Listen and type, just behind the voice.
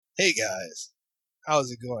Hey guys,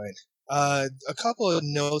 how's it going? A couple of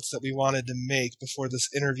notes that we wanted to make before this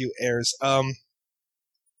interview airs.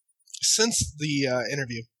 Since the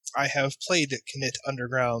interview, I have played Knit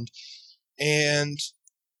Underground, and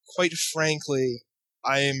quite frankly,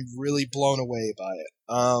 I am really blown away by it.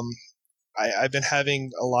 I've been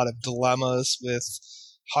having a lot of dilemmas with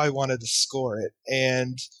how I wanted to score it,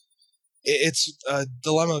 and it's a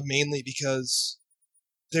dilemma mainly because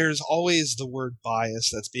there's always the word bias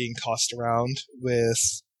that's being tossed around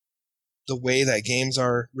with the way that games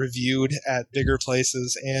are reviewed at bigger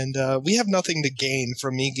places, and we have nothing to gain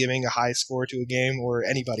from me giving a high score to a game or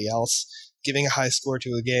anybody else giving a high score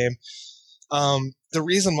to a game. The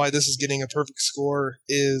reason why this is getting a perfect score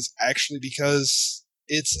is actually because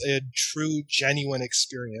it's a true, genuine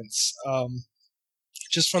experience.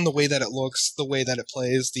 Just from the way that it looks, the way that it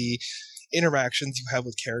plays, the interactions you have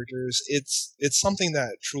with characters, it's something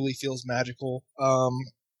that truly feels magical.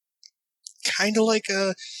 Kind of like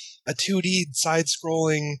a 2D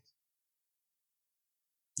side-scrolling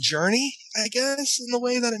journey, I guess, in the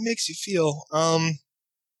way that it makes you feel.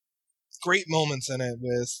 Great moments in it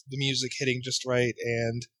with the music hitting just right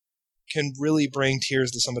and can really bring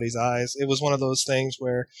tears to somebody's eyes. It was one of those things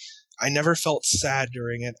where I never felt sad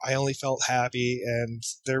during it. I only felt happy, and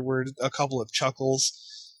there were a couple of chuckles.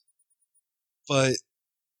 But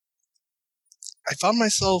I found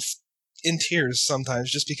myself in tears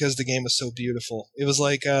sometimes just because the game was so beautiful. It was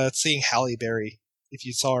like seeing Halle Berry if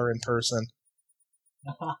you saw her in person.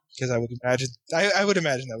 Because I would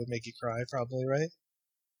imagine that would make you cry, probably, right?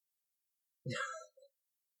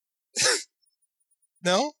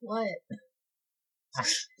 No? What?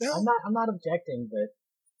 No? I'm not objecting, but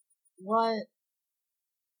what?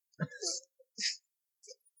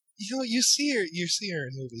 You see her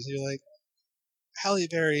in movies. You're like, Halle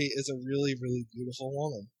Berry is a really, really beautiful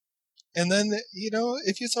woman. And then,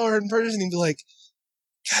 if you saw her in person, you'd be like,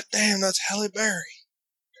 God damn, that's Halle Berry.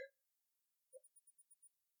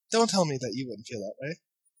 Don't tell me that you wouldn't feel that way.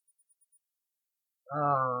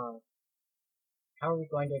 How are we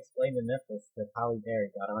going to explain to Nicholas that Halle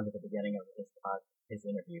Berry got onto the beginning of his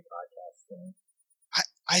interview podcast thing?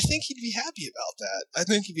 I think he'd be happy about that. I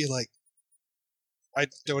think he'd be like, I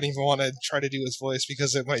don't even want to try to do his voice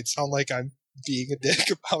because it might sound like I'm being a dick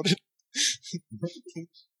about it.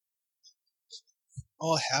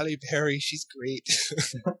 Oh, Halle Berry, she's great.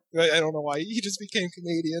 I don't know why he just became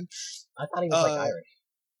Canadian. I thought he was Irish.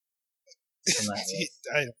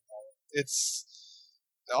 I don't know. It's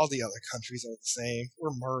all the other countries are the same. We're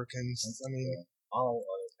Americans. All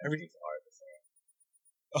other countries are the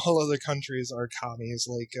same. All other countries are commies,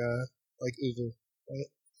 like Uvu, right?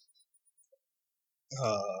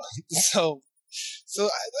 So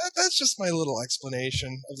that's just my little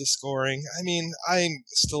explanation of the scoring. I'm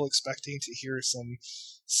still expecting to hear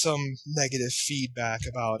some negative feedback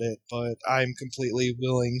about it, but I'm completely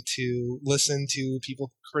willing to listen to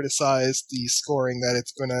people criticize the scoring that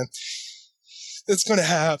it's gonna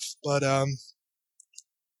have. But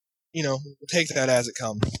we'll take that as it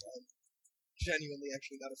comes. I'm genuinely,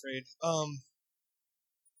 actually not afraid.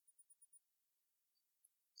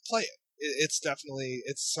 Play it. It's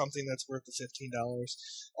something that's worth the $15.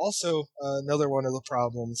 Also, another one of the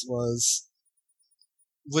problems was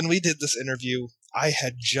when we did this interview, I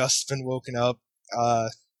had just been woken up. I'm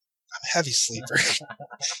a heavy sleeper.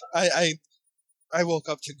 I woke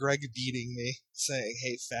up to Greg beating me, saying,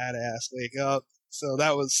 "Hey, fat ass, wake up." So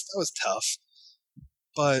that was tough.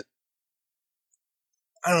 But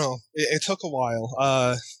I don't know. It took a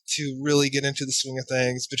while to really get into the swing of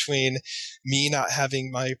things, between me not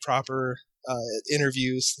having my proper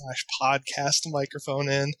interview/podcast microphone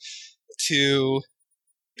in, to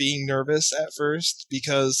being nervous at first,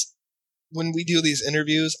 because when we do these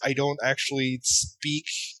interviews, I don't actually speak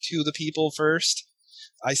to the people first.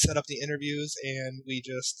 I set up the interviews and we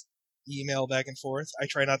just email back and forth. I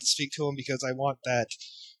try not to speak to them because I want that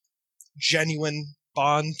genuine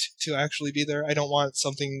bond to actually be there. I don't want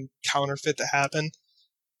something counterfeit to happen,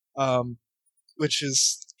 which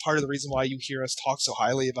is part of the reason why you hear us talk so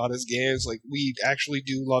highly about his games. Like, we actually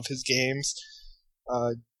do love his games.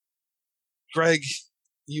 Greg,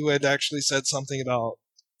 you had actually said something about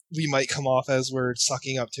we might come off as we're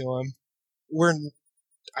sucking up to him.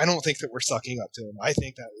 I don't think that we're sucking up to him. I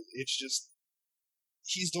think that it's just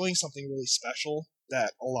he's doing something really special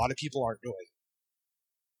that a lot of people aren't doing.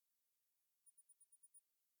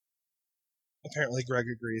 Apparently, Greg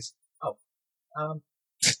agrees. Oh,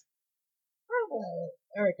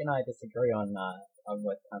 Eric and I disagree on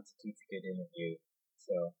what constitutes a good interview.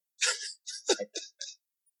 So,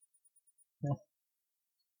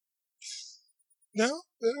 No,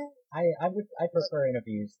 I prefer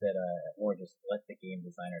interviews that more just let the game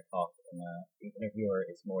designer talk, and the interviewer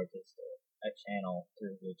is more just a channel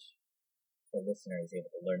through which the listener is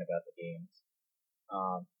able to learn about the games.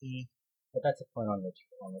 But that's a point on which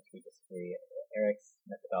we disagree. Eric's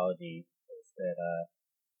methodology is that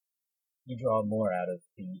you draw more out of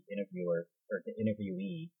the interviewer or the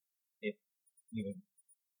interviewee if you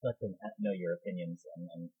let them know your opinions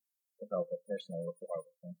and develop a personal rapport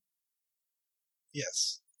with them.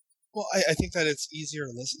 Yes. Well, I think that it's easier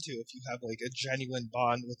to listen to if you have like a genuine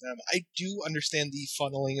bond with them. I do understand the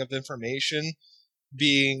funneling of information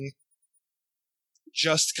being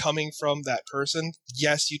just coming from that person.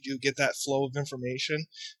 Yes, you do get that flow of information,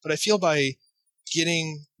 but I feel by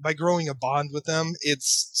growing a bond with them,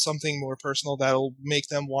 it's something more personal that'll make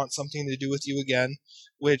them want something to do with you again,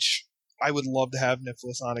 which I would love to have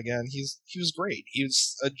Niffless on again. He was great. He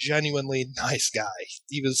was a genuinely nice guy.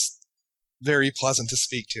 He was very pleasant to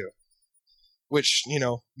speak to, which,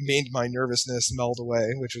 made my nervousness melt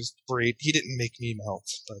away, which was great. He didn't make me melt,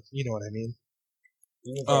 but you know what I mean.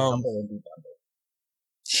 He was very humble and deep humble.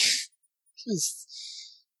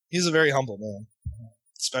 He's a very humble man,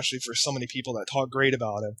 especially for so many people that talk great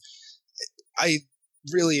about him. I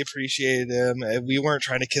really appreciated him. We weren't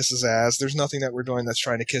trying to kiss his ass. There's nothing that we're doing that's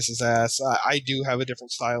trying to kiss his ass. I do have a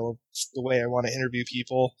different style of the way I want to interview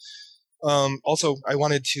people. Also, I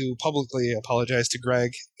wanted to publicly apologize to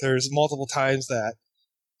Greg. There's multiple times that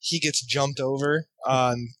he gets jumped over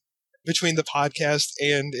between the podcast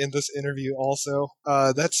and in this interview also.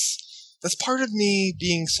 That's part of me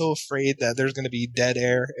being so afraid that there's going to be dead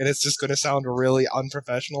air and it's just going to sound really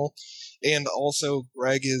unprofessional. And also,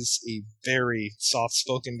 Greg is a very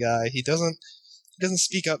soft-spoken guy. He doesn't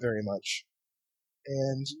speak up very much.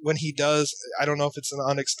 And when he does, I don't know if it's an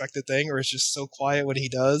unexpected thing or it's just so quiet when he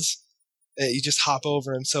does, you just hop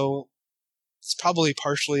over him. So it's probably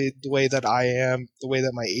partially the way that I am, the way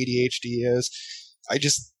that my ADHD is. I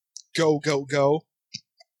just go,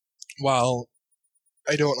 while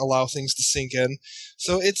I don't allow things to sink in.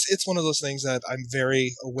 So it's one of those things that I'm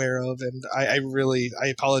very aware of, and I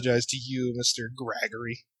apologize to you, Mr.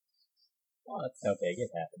 Gregory. Oh, that's no big. It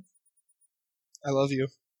happens. I love you.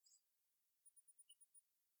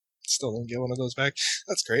 Still don't get one of those back.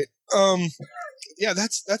 That's great. Yeah,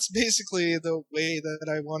 that's basically the way that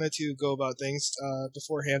I wanted to go about things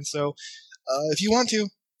beforehand. So if you want to,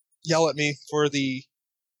 yell at me for the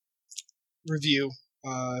review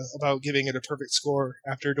about giving it a perfect score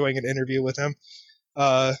after doing an interview with him.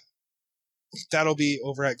 That'll be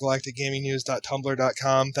over at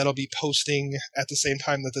galacticgamingnews.tumblr.com. That'll be posting at the same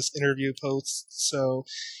time that this interview posts. So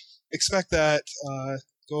expect that.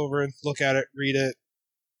 Go over and look at it, read it,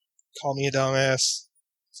 call me a dumbass.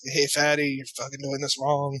 Say, hey, fatty, you're fucking doing this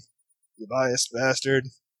wrong. You biased bastard.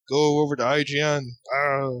 Go over to IGN.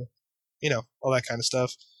 All that kind of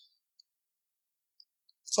stuff.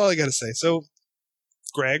 That's all I gotta say. So,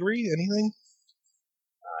 Gregory, anything?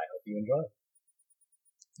 I hope you enjoy.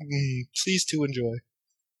 Please to enjoy.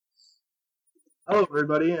 Hello,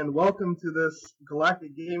 everybody, and welcome to this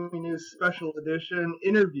Galactic Gaming News Special Edition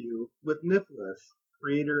interview with Niffless,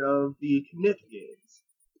 creator of the Knit games.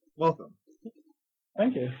 Welcome.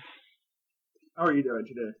 Thank you. How are you doing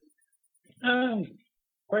today?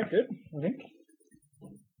 Quite good, I think.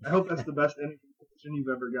 I hope that's the best introduction you've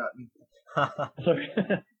ever gotten. Sorry.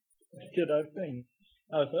 Good, I think.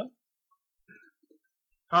 How's that?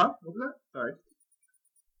 Huh? What was that? Sorry.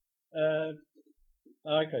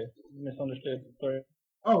 Okay. Misunderstood. Sorry.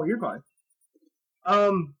 Oh, you're fine.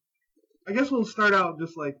 I guess we'll start out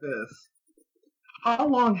just like this. How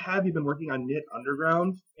long have you been working on Knit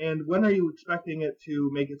Underground, and when are you expecting it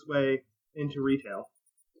to make its way into retail?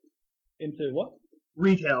 Into what?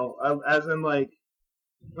 Retail, as in like,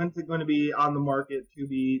 when's it going to be on the market to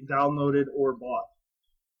be downloaded or bought?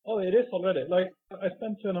 Oh, it is already. Like, I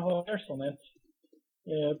spent 2.5 years on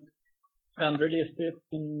it, and released it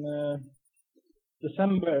in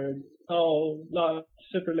December.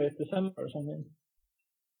 Super late December or something.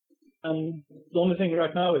 And the only thing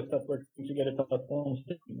right now is that we're trying to get it up on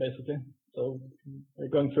Steam, basically. So we're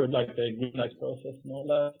going through like the green light process and all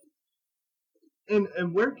that.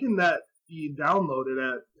 And where can that be downloaded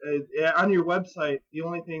at? On your website, the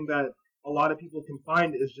only thing that a lot of people can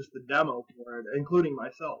find is just the demo for it, including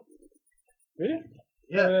myself. Really?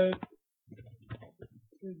 Yeah.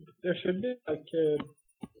 There should be like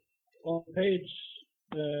on page.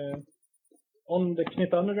 On the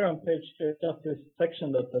Knit Underground page, there's got this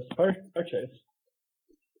section that says purchase.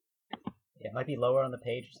 Yeah, it might be lower on the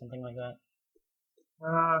page or something like that.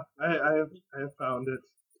 I have found it.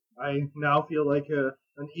 I now feel like an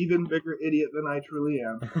even bigger idiot than I truly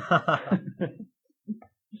am.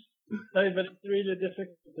 But it's really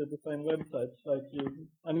difficult to design websites. Like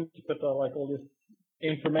I need to put like all this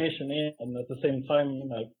information in, and at the same time,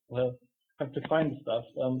 like have to find stuff.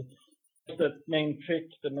 And the main trick,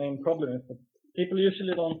 the main problem is that people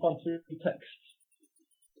usually don't want to read text.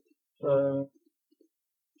 So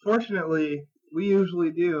fortunately, we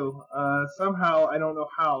usually do. Somehow, I don't know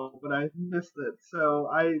how, but I missed it. So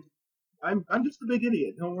I'm just a big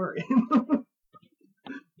idiot. Don't worry.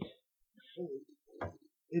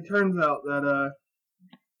 It turns out that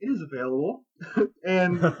it is available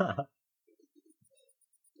and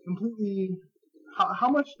completely. How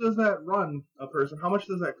much does that run a person? How much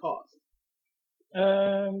does that cost?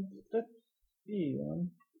 Let's see. I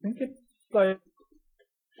think it's like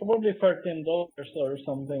probably $13 or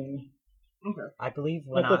something. Okay. I believe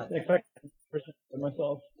Not exactly for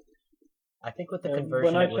myself. I think with the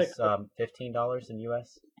conversion it was $15 in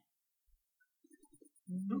US.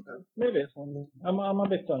 Okay. Maybe it's something. I'm a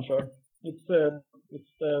bit unsure. It's the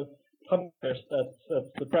publishers that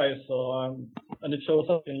sets the price, so and it shows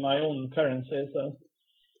up in my own currency. So.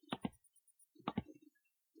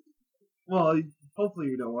 Well, hopefully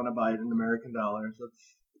you don't want to buy it in American dollars.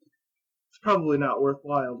 It's probably not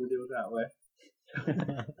worthwhile to do it that way.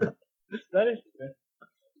 That is true.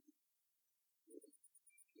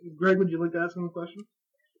 Greg, would you like to ask him a question?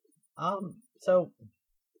 So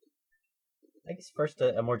I guess first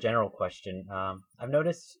a more general question. I've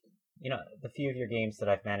noticed, the few of your games that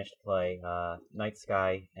I've managed to play, Night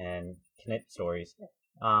Sky and Knit Stories,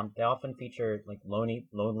 they often feature like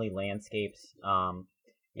lonely landscapes.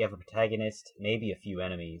 You have a protagonist, maybe a few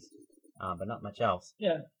enemies, but not much else.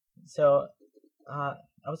 Yeah. So,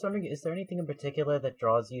 I was wondering, is there anything in particular that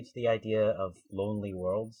draws you to the idea of lonely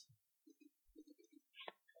worlds?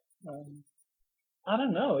 I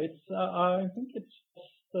don't know. I think it's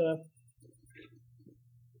just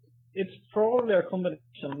it's probably a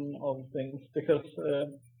combination of things because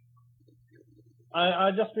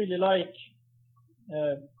I just really like.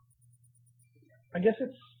 I guess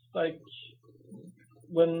it's like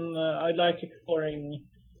when I like exploring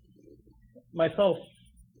myself,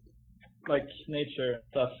 like nature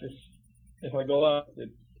stuff. If I go out,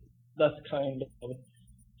 it's that kind of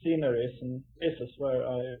sceneries and places where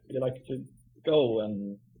I really like to go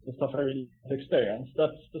and the stuff I really like to experience.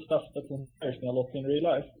 That's the stuff that inspires me a lot in real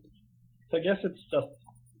life. So I guess it's just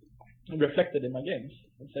reflected in my games,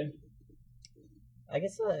 I'd say. I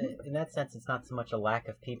guess in that sense, it's not so much a lack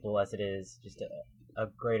of people as it is just a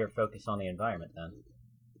greater focus on the environment then.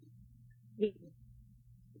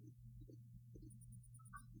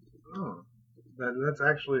 Oh, that's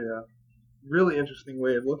actually a really interesting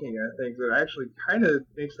way of looking at things. It actually kind of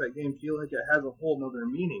makes that game feel like it has a whole nother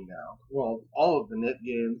meaning now. Well, all of the Knit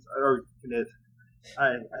games, or Knit,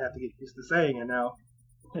 I have to get used to saying it now.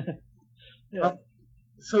 Yeah.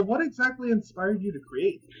 So what exactly inspired you to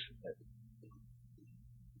create it?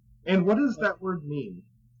 And what does that word mean?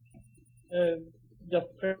 Just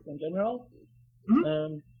first in general.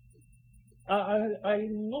 Mm-hmm.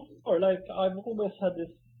 I'm not sure. Like I've always had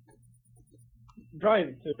this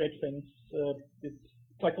drive to create things. It's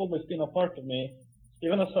like always been a part of me.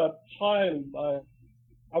 Even as a child,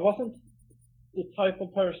 I wasn't the type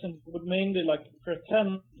of person who would mainly like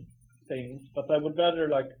pretend things, but I would rather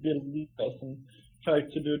like build details and try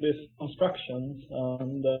to do these constructions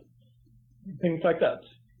and things like that.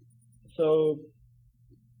 So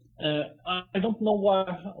I don't know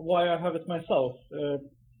why I have it myself.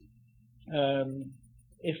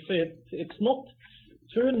 If it's not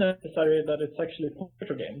too necessary that it's actually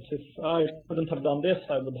computer games. If I wouldn't have done this,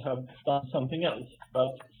 I would have done something else.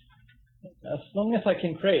 But as long as I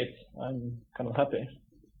can create, I'm kind of happy.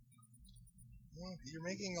 Well, you're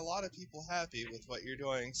making a lot of people happy with what you're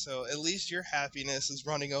doing, so at least your happiness is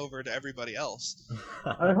running over to everybody else.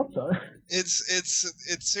 I hope so. It's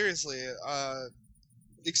seriously,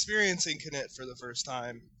 experiencing Knit for the first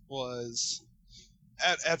time was,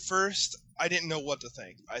 at first, I didn't know what to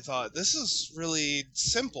think. I thought, this is really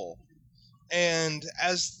simple. And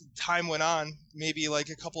as time went on, maybe like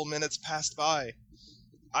a couple minutes passed by,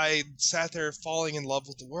 I sat there falling in love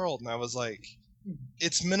with the world, and I was like,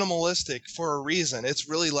 it's minimalistic for a reason. It's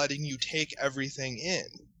really letting you take everything in.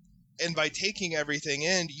 And by taking everything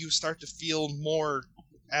in, you start to feel more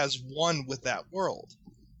as one with that world.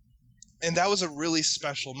 And that was a really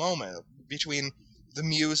special moment between the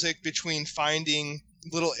music, between finding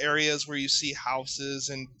little areas where you see houses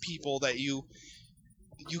and people that you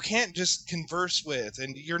can't just converse with,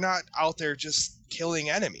 and you're not out there just killing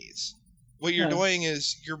enemies. What you're doing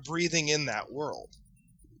is you're breathing in that world.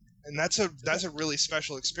 And that's a really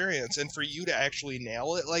special experience, and for you to actually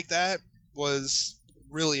nail it like that was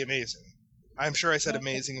really amazing. I'm sure I said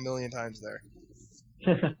amazing a million times there.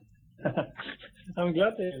 I'm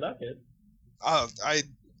glad you like it.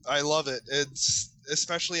 I love it. It's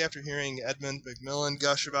especially after hearing Edmund McMillan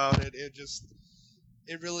gush about it.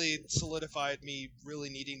 It really solidified me really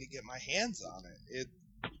needing to get my hands on it.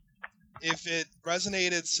 If it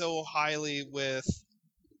resonated so highly with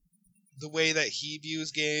the way that he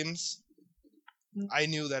views games, I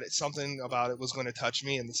knew that something about it was going to touch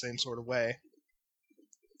me in the same sort of way.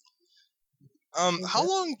 How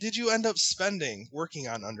long did you end up spending working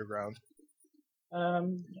on Underground?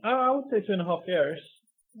 I would say 2.5 years.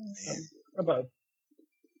 About.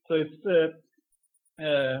 So it's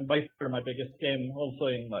by far my biggest game, also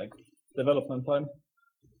in like development time.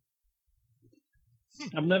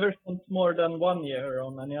 I've never spent more than 1 year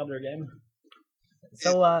on any other game.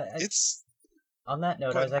 So, It's on that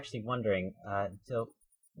note, Go I was ahead. actually wondering, so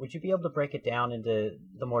would you be able to break it down into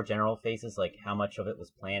the more general phases, like how much of it was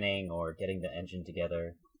planning or getting the engine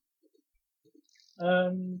together?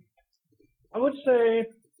 I would say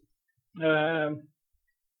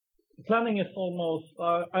planning is almost.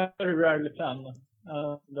 I very rarely plan.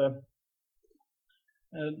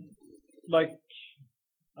 Like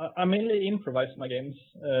I mainly improvise my games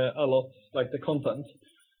a lot, like the content.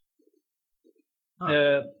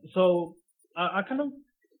 So I kind of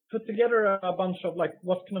put together a bunch of like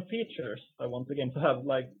what kind of features I want the game to have.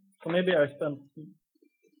 Like, so maybe I spent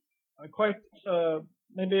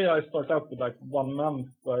maybe I start out with like 1 month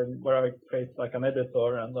where I create like an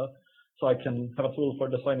editor and so I can have a tool for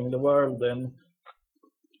designing the world. And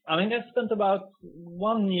I mean, I spent about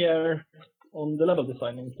 1 year on the level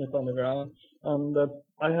designing Smith Underground, and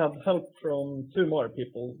I had help from 2 more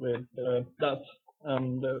people with that,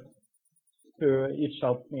 and who each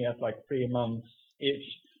helped me at like 3 months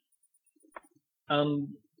each. And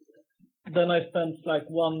then I spent like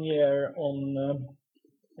 1 year on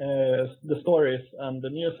the stories and the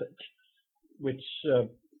music, which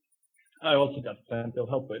I also got plenty of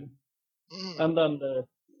help with. And then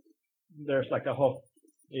there's like a half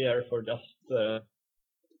year for just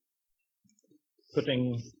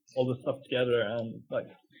putting all the stuff together and like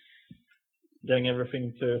getting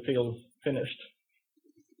everything to feel finished.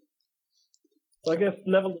 So I guess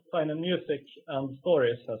level design and music and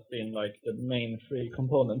stories has been like the main 3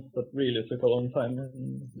 components that really took a long time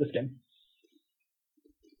in this game.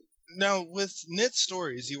 Now, with Knit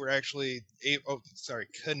Stories, you were actually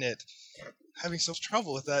Knit. Having so much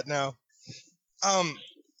trouble with that now.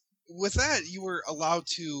 With that, you were allowed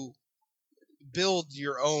to build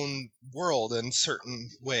your own world in certain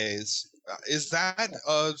ways. Is that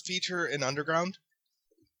a feature in Underground?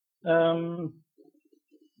 Well,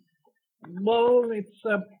 it's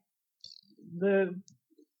the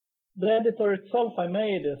editor itself I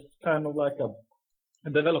made is kind of like a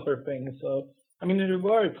developer thing. So I mean, it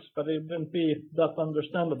works, but it wouldn't be that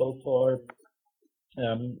understandable for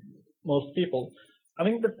most people. I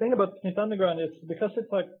think the thing about Knit Underground is because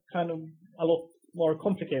it's like kind of a lot more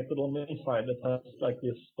complicated on the inside. It has like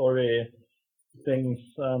these story things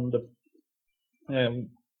and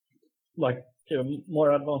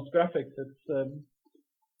more advanced graphics. It's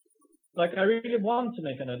like I really want to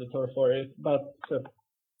make an editor for it, but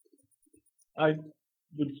I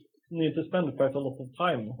would need to spend quite a lot of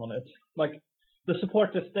time on it. Like the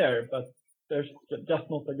support is there, but there's just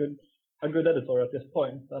not a good editor at this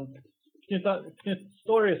point. And Knit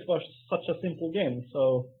Stories was such a simple game,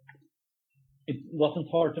 so it wasn't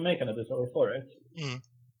hard to make an editor for it.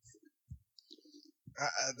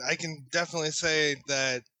 I can definitely say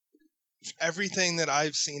that everything that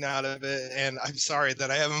I've seen out of it, and I'm sorry that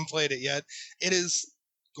I haven't played it yet, it is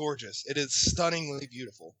gorgeous. It is stunningly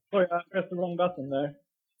beautiful. Sorry, I pressed the wrong button there.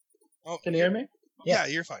 Oh, Can you hear me? Yeah,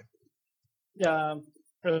 you're fine. Yeah,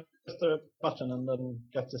 press the button and then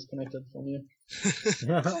get disconnected from you.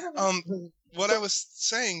 What I was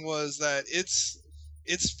saying was that it's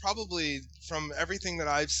probably, from everything that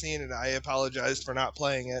I've seen, and I apologized for not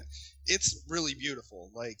playing it, it's really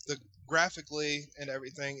beautiful. Like graphically and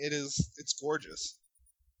everything, it's gorgeous.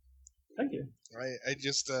 Thank you. I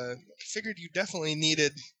just figured you definitely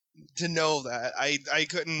needed to know that. I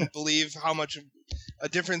couldn't believe how much a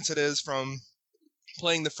difference it is from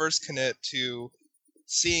playing the first Knit to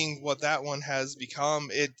seeing what that one has become.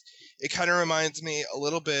 It kind of reminds me a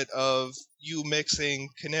little bit of you mixing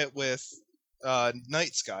Knit with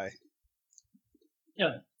Night Sky.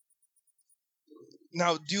 Yeah.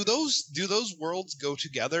 Now, do those worlds go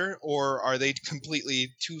together, or are they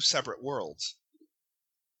completely 2 separate worlds?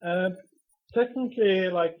 Technically,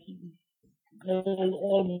 like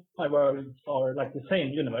all my worlds are like the same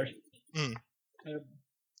universe.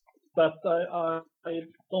 But I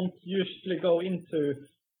don't usually go into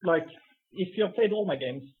like if you have played all my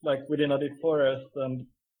games, like Within a Deep Forest and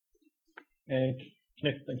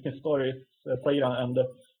Knit Stories, Saira, and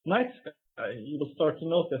Night Sky, you will start to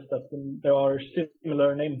notice that there are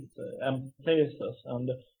similar names and places, and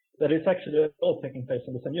that it's actually all taking place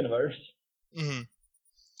in the same universe. Mm-hmm.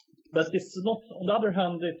 But it's not. On the other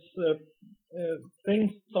hand, it's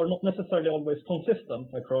things are not necessarily always consistent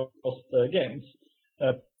across the games.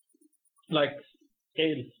 Like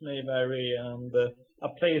scales may vary, and a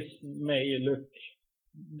place may look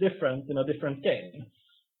different in a different game.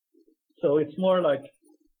 So it's more like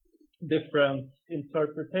different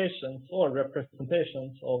interpretations or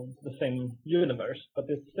representations of the same universe, but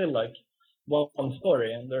it's still like one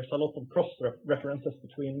story, and there's a lot of cross references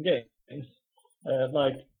between games.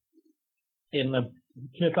 Like in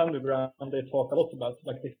Knit Underground, they talk a lot about,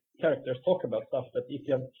 like, the characters talk about stuff that if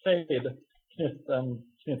you have played Knit and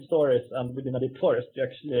Knit Stories and Within a Deep Forest, you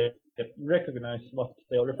actually recognize what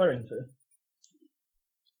they are referring to.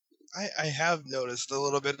 I have noticed a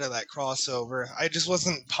little bit of that crossover. I just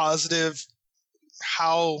wasn't positive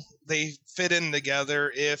how they fit in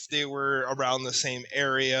together, if they were around the same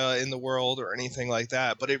area in the world or anything like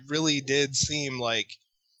that. But it really did seem like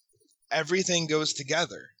everything goes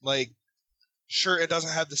together. Like, sure, it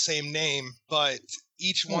doesn't have the same name, but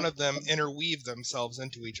each one of them interweave themselves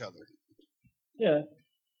into each other. Yeah,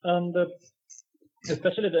 and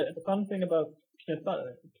especially the fun thing about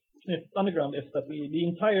Knit Underground is that the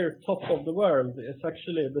entire top of the world is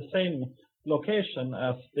actually the same location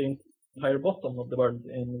as the entire bottom of the world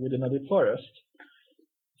Within a Deep Forest.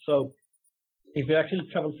 So if you actually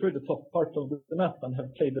travel through the top part of the map and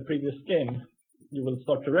have played the previous game, you will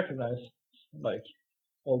start to recognize, like,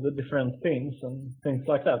 all the different things and things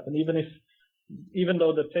like that. And even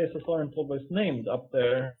though the places aren't always named up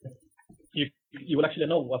there, you will actually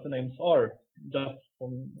know what the names are just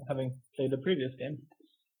from having played the previous game.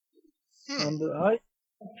 And I like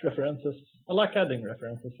references. I like adding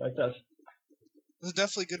references like that. Those are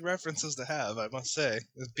definitely good references to have, I must say.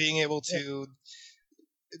 Being able to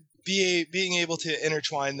being able to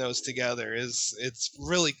intertwine those together it's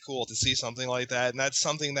really cool to see something like that, and that's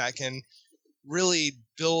something that can really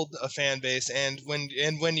build a fan base. And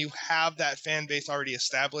when you have that fan base already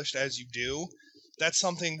established, as you do, that's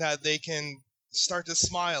something that they can start to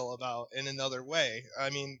smile about in another way.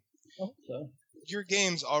 I mean, so your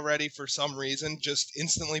games already, for some reason, just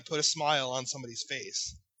instantly put a smile on somebody's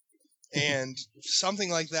face. And something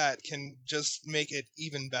like that can just make it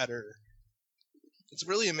even better. It's a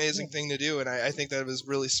really amazing thing to do, and I think that it was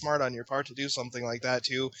really smart on your part to do something like that,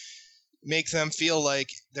 to make them feel like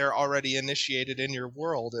they're already initiated in your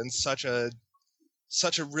world in such a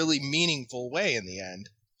really meaningful way in the end.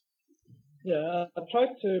 Yeah, I try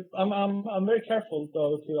to. I'm very careful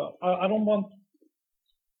though. I don't want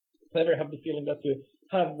to ever have the feeling that you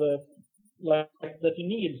have like that you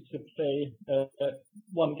need to play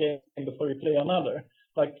one game before you play another.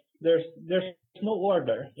 Like there's no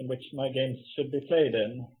order in which my games should be played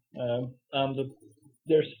in, and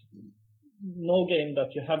there's no game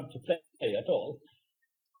that you have to play at all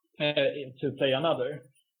to play another.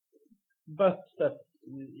 But that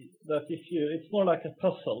if it's more like a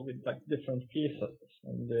puzzle with like different pieces,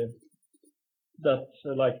 and that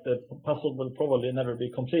like the puzzle will probably never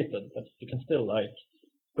be completed, but you can still like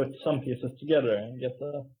put some pieces together and get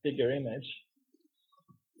a bigger image.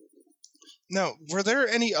 Now, were there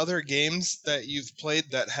any other games that you've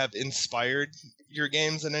played that have inspired your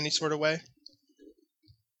games in any sort of way?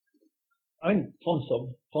 I mean, tons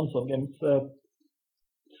of games.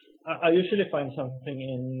 I usually find something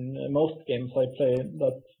in most games I play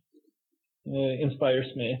that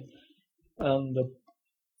inspires me, and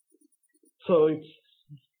so it's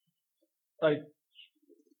like,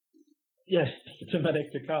 yes, too many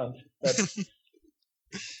to count.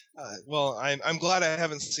 Well, I'm glad I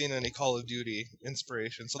haven't seen any Call of Duty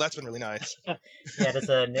inspiration, so that's been really nice. Yeah, does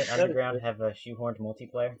Knit Underground have a shoehorned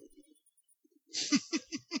multiplayer?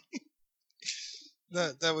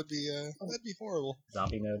 That would be that'd be horrible.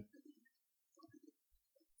 Zombie mode.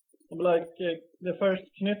 Like the first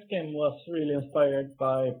Knit game was really inspired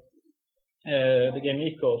by the game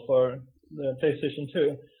Ico for the PlayStation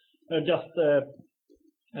 2. Just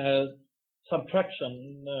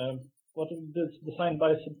subtraction. What is designed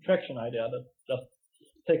by subtraction idea that just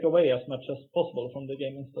take away as much as possible from the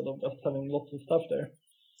game instead of just having lots of stuff there.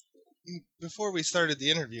 Before we started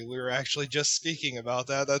the interview, we were actually just speaking about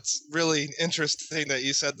that. That's really interesting that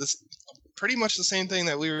you said this. Pretty much the same thing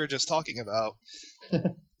that we were just talking about.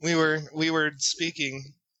 We were speaking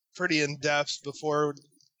pretty in depth before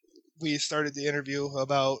we started the interview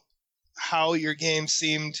about how your game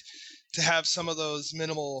seemed to have some of those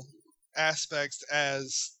minimal aspects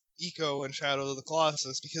as Ico and Shadow of the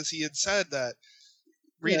Colossus, because he had said that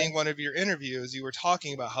reading one of your interviews, you were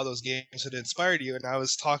talking about how those games had inspired you, and I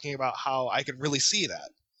was talking about how I could really see that.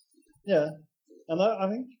 Yeah, and I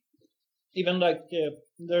think even like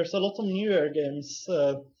there's a lot of newer games,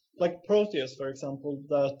 like Proteus, for example,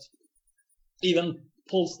 that even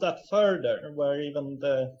pulls that further, where even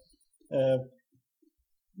the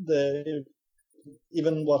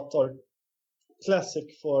even what are classic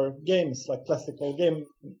for games, like classical game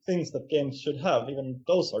things that games should have, even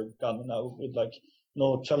those are gone now with like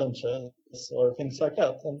no challenges or things like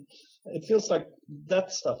that. And it feels like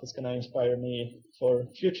that stuff is going to inspire me for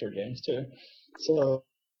future games too. So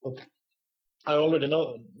I already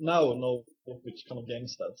know which kind of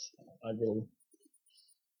games that I will.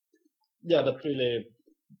 Yeah, that really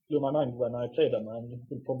blew my mind when I played them, and it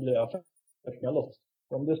will probably affect me a lot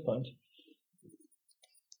from this point.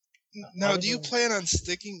 Now, do you plan on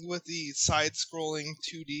sticking with the side-scrolling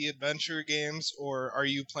 2D adventure games, or are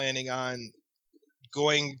you planning on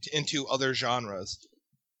going into other genres?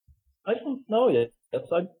 I don't know yet.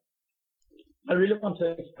 I really want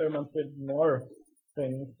to experiment with more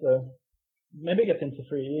things. Maybe get into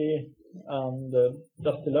 3D and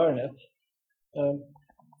just to learn it.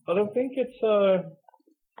 I don't think it's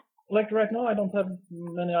like right now I don't have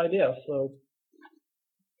many ideas, so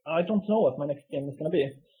I don't know what my next game is going to be.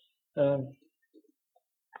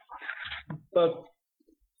 But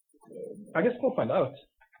I guess we'll find out.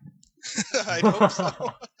 I hope so.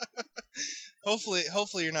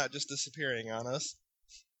 Hopefully you're not just disappearing on us.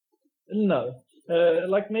 No.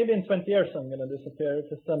 Like maybe in 20 years I'm going to disappear,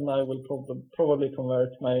 because then I will probably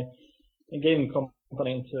convert my game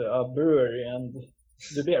company into a brewery and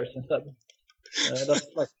do beers instead. That's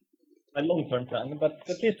like my long-term plan, but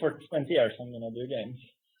at least for 20 years I'm going to do games.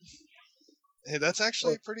 Hey, that's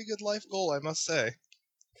actually a pretty good life goal, I must say.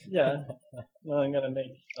 Yeah. I'm going to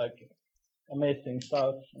make like amazing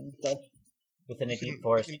stuff and stuff. Within a deep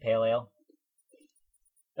forest pale ale?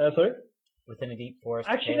 Sorry? Within a deep forest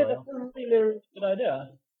Actually, pale that's ale? a really good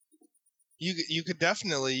idea. You could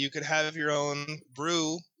have your own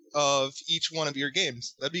brew of each one of your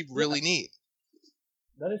games. That'd be really neat.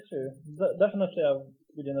 That is true. Definitely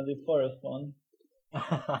within a deep forest one.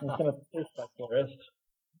 It's going to taste like forest.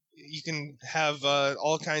 You can have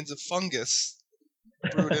all kinds of fungus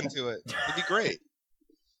brewed into it. It'd be great.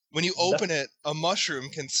 When you open it, a mushroom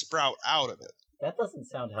can sprout out of it. That doesn't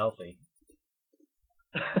sound healthy.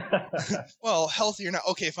 Well, healthy or not.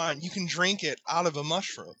 Okay, fine. You can drink it out of a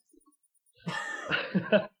mushroom.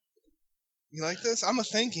 You like this? I'm a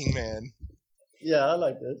thinking man. Yeah, I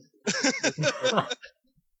like this.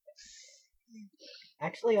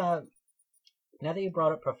 Actually, now that you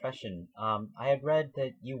brought up profession, I had read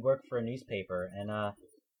that you work for a newspaper, and I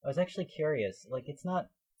was actually curious. Like, it's not.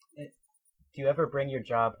 Do you ever bring your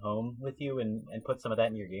job home with you and put some of that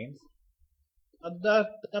in your games? That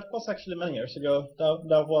was actually many years ago.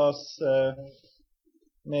 That was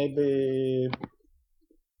maybe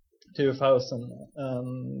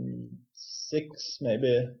 2006,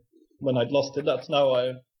 maybe, when I'd lost it. That's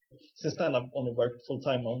now since then I've only worked full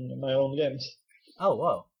time on my own games. Oh,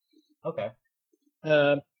 whoa. Okay.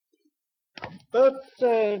 But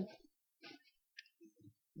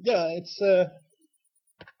yeah, it's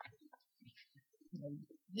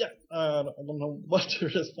yeah. I don't know what to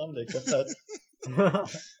respond except that.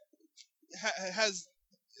 Has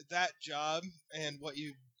that job and what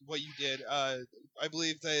you did? I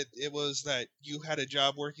believe that it was that you had a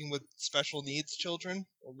job working with special needs children,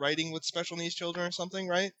 or writing with special needs children, or something,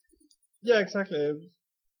 right? Yeah, exactly.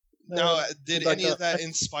 Now, did like any of that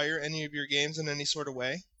inspire any of your games in any sort of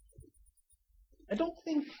way? I don't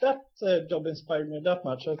think that job inspired me that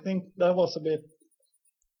much. I think that was a bit.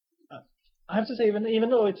 I have to say, even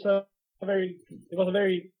though it was a very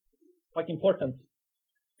like important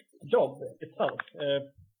job itself.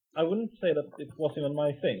 I wouldn't say that it was even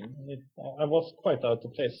my thing. I was quite out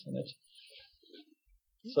of place in it.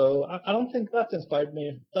 So I don't think that inspired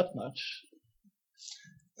me that much.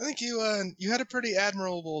 I think you had a pretty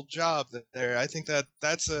admirable job there. I think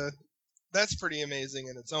that's pretty amazing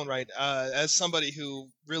in its own right. As somebody who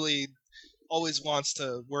really always wants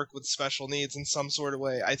to work with special needs in some sort of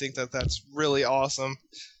way, I think that's really awesome.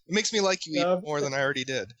 It makes me like you even more than I already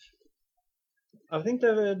did. I think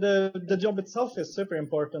the job itself is super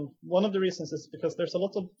important. One of the reasons is because there's a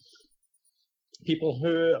lot of people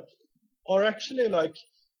who are actually like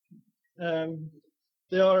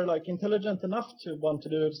they are like intelligent enough to want to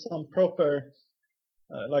do some proper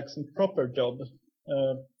job.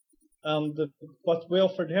 And what we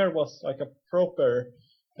offered here was like a proper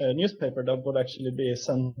newspaper that would actually be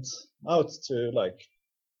sent out to like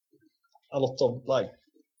a lot of like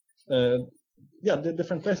the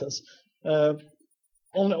different places.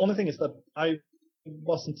 Only thing is that I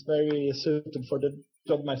wasn't very suited for the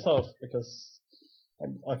job myself because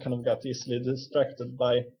I kind of got easily distracted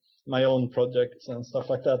by my own projects and stuff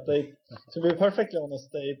like that. To be perfectly honest,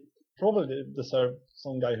 they probably deserve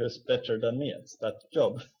some guy who's better than me at that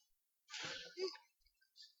job.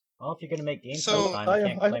 Well, if you're gonna make games So, sometime, you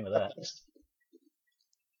can't complain with that.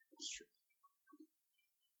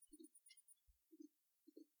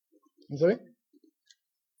 I'm sorry?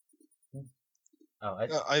 Oh,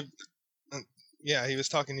 yeah, he was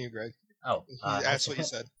talking to you, Greg. He I asked what you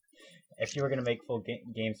said. If you were gonna make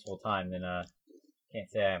games full time, then can't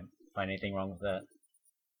say I find anything wrong with that.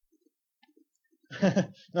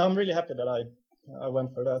 No, I'm really happy that I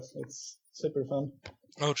went for that. It's super fun.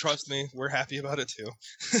 Oh, trust me, we're happy about it too.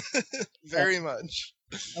 Very much.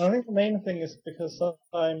 I think the main thing is because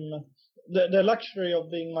I'm the luxury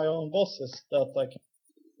of being my own boss is that I can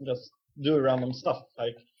just do random stuff,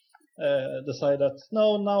 like decide that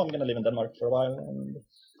now I'm gonna live in Denmark for a while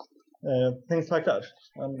and things like that.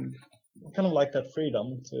 And I kind of like that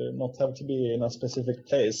freedom to not have to be in a specific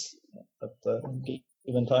place at a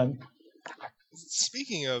given time.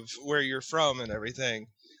 Speaking of where you're from and everything,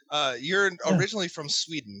 you're originally from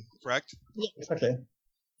Sweden, correct? Yeah, exactly.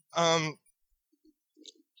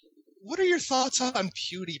 What are your thoughts on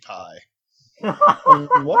PewDiePie?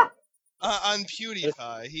 What? On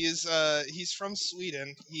PewDiePie, he's from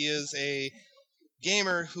Sweden. He is a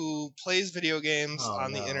gamer who plays video games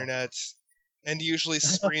on the internet and usually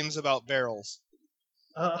screams about barrels.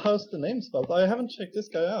 How's the name spelled? I haven't checked this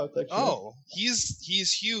guy out, actually. Oh,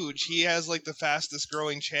 he's huge. He has like the fastest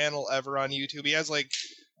growing channel ever on YouTube. He has like,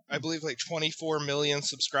 I believe, like 24 million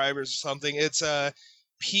subscribers or something. It's PEWDIEPIE.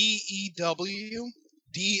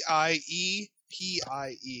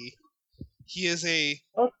 He is a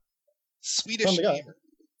Swedish gamer.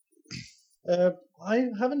 I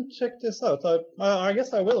haven't checked this out. I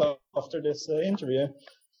guess I will after this interview.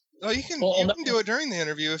 Oh, you can do it during the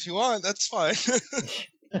interview if you want. That's fine.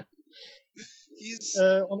 He's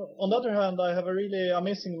on the other hand, I have a really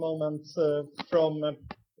amazing moment from.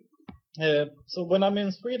 So when I'm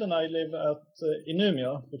in Sweden, I live at in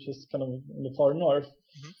Umeå, which is kind of in the far north.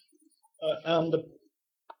 And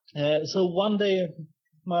so one day,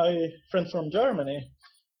 my friend from Germany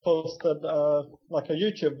posted like a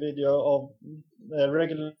YouTube video of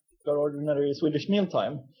regular ordinary Swedish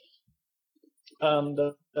mealtime. And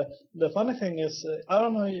the funny thing is, I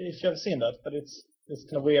don't know if you have seen that, but it's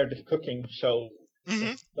kind of weird cooking show.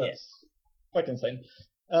 Mm-hmm. That's quite insane.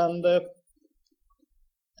 And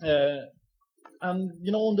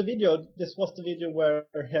you know, on the video, this was the video where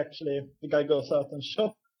the guy goes out and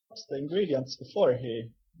chops the ingredients before he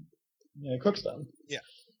cooks them. Yeah.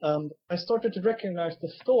 And I started to recognize the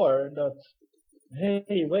store that,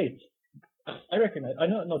 hey, wait, I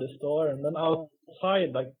know the store, and then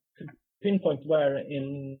outside, like, pinpoint where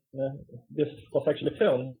in this was actually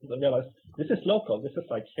filmed, I realized this is local, this is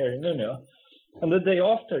like here in Umeå. And the day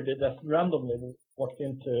after, they just randomly walked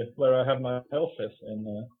into where I have my office.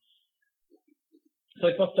 So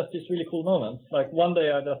it was just this really cool moment. Like one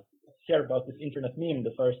day I just hear about this internet meme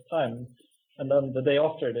the first time, and then the day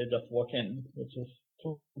after they just walk in, which is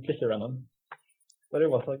completely random. But it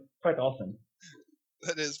was like quite awesome.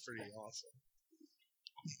 That is pretty awesome.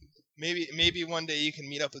 Maybe one day you can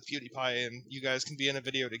meet up with PewDiePie and you guys can be in a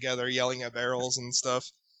video together yelling at barrels and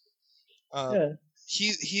stuff. Yeah.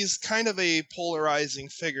 He's kind of a polarizing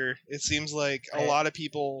figure. It seems like a lot of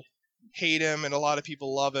people hate him and a lot of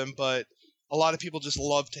people love him, but a lot of people just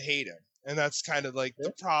love to hate him. And that's kind of like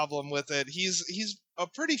the problem with it. He's a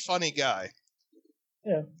pretty funny guy.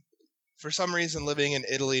 Yeah. For some reason living in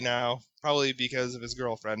Italy now, probably because of his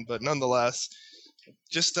girlfriend, but nonetheless,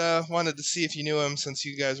 just wanted to see if you knew him since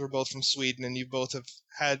you guys were both from Sweden and you both have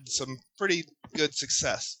had some pretty good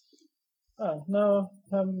success. Oh, no,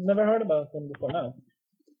 I've never heard about him before now.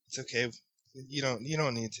 It's okay. You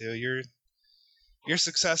don't need to. Your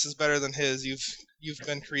success is better than his. You've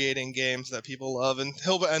been creating games that people love, and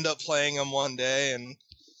he'll end up playing them one day, and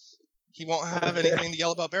he won't have anything to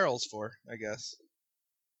yell about barrels for, I guess.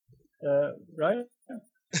 Right?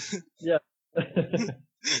 Yeah.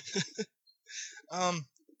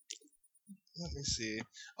 Let me see.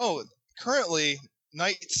 Oh, currently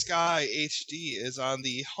Night Sky HD is on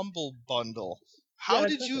the Humble Bundle. How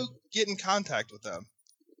did you get in contact with them?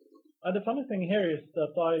 The funny thing here is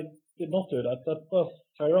that I did not do that. That was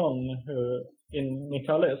Tyrone in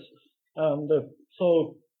Nicalis. And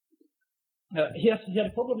so he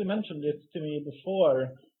had probably mentioned it to me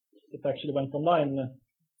before it actually went online.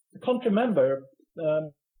 I can't remember.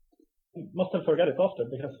 Must have forgot it after,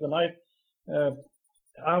 because when I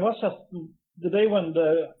I was just the day when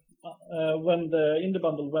the indie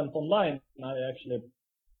bundle went online, I actually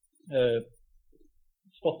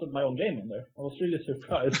spotted my own game in there. I was really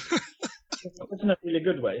surprised. It's in a really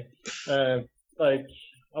good way. Like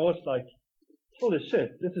I was like, holy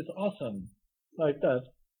shit, this is awesome, like that.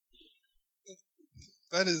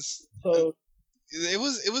 That is. So it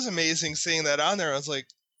was amazing seeing that on there. I was like,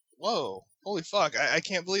 whoa, holy fuck! I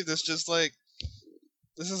can't believe this. Just like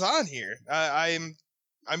this is on here. I'm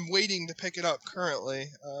waiting to pick it up currently.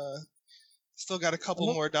 Still got a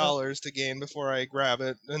couple more dollars to gain before I grab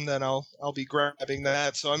it, and then I'll be grabbing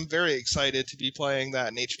that. So I'm very excited to be playing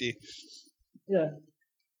that in HD. Yeah.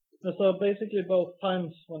 So basically, both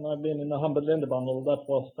times when I've been in the Humble Indie Bundle, that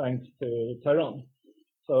was thanks to Tyrone.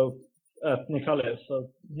 So at Nicalis,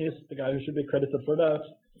 so he's the guy who should be credited for that.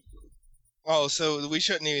 Oh, so we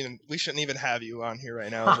shouldn't even have you on here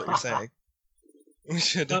right now, is what you're saying? We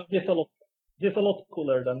should. He's a lot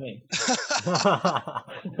cooler than me.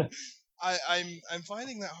 I'm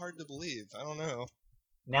finding that hard to believe. I don't know.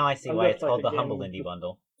 Now I see why it's called the Humble Indie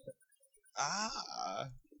Bundle. Ah.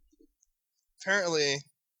 Apparently,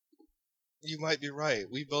 you might be right.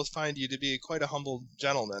 We both find you to be quite a humble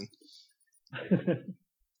gentleman.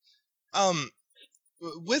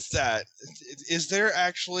 With that, is there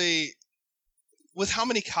actually, with how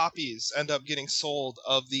many copies end up getting sold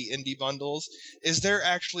of the indie bundles, is there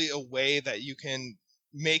actually a way that you can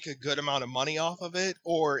make a good amount of money off of it?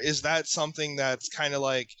 Or is that something that's kind of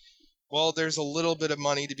like, well, there's a little bit of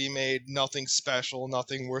money to be made, nothing special,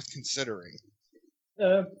 nothing worth considering?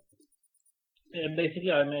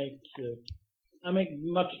 Basically, I make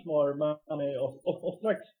much more money of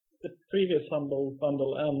like the previous Humble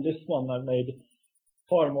bundle, and this one I made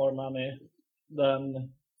far more money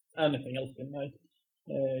than anything else in my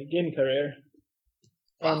game career.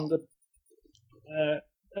 Wow.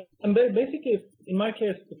 And basically, in my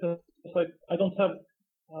case, because I don't have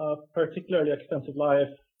a particularly expensive life,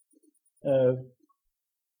 and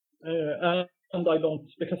I don't,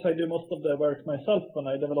 because I do most of the work myself when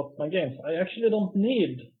I develop my games, I actually don't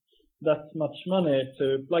need that much money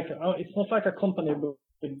to, like, it's not like a company with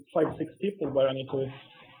 5-6 people where I need to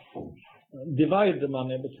divide the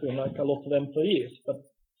money between like a lot of employees. But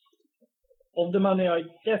of the money I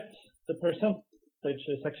get, the percentage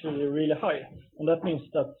is actually really high. And that means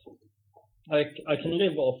that I can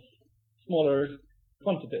live off smaller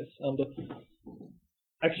quantities. And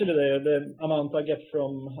actually, the amount I get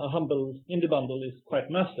from a Humble Indie Bundle is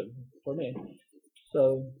quite massive for me.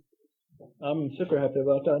 So I'm super happy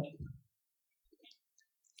about that.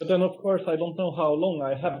 But then, of course, I don't know how long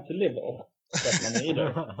I have to live off that money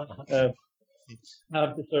either. I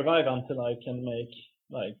have to survive until I can make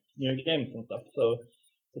like new games and stuff. So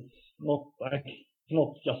it's not like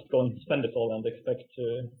not just go and spend it all and expect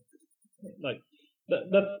to like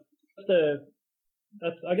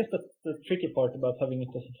I guess that's the tricky part about having it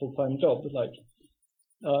as a full-time job. Like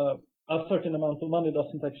a certain amount of money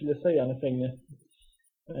doesn't actually say anything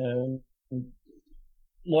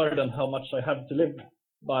more than how much I have to live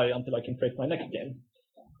by until I can create my next game,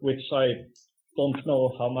 which I don't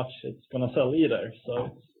know how much it's gonna sell either.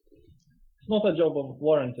 So it's not a job of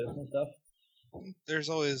warranties and stuff. There's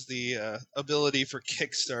always the ability for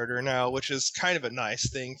Kickstarter now, which is kind of a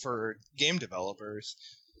nice thing for game developers.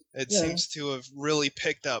 It seems to have really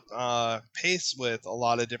picked up pace with a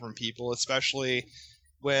lot of different people, especially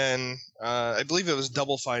when I believe it was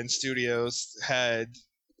Double Fine Studios had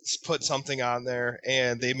put something on there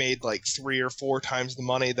and they made like 3 or 4 times the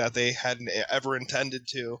money that they hadn't ever intended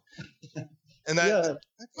to. And that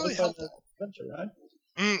really helped. Adventure, right?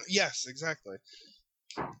 Yes, exactly.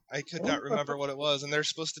 I could not remember what it was, and there's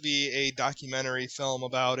supposed to be a documentary film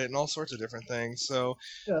about it and all sorts of different things. So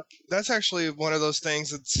that's actually one of those things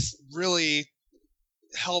that's really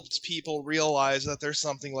helped people realize that there's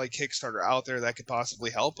something like Kickstarter out there that could possibly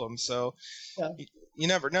help them. So you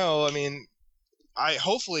never know. I mean,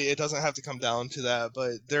 hopefully it doesn't have to come down to that,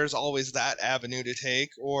 but there's always that avenue to take.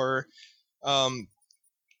 Or I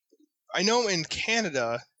know in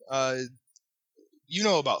Canada, you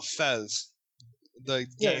know about Fez, the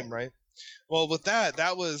game, right? Well, with that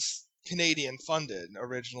was Canadian funded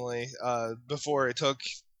originally. Before it took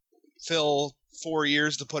Phil 4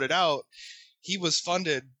 years to put it out, he was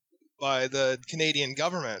funded by the Canadian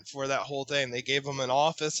government for that whole thing. They gave him an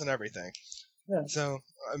office and everything. Yeah. So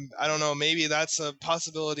I don't know, maybe that's a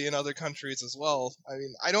possibility in other countries as well. I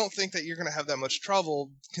mean, I don't think that you're going to have that much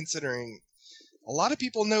trouble, considering a lot of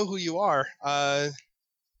people know who you are.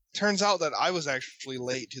 Turns out that I was actually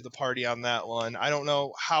late to the party on that one. I don't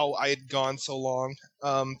know how I had gone so long.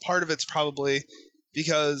 Part of it's probably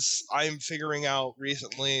because I'm figuring out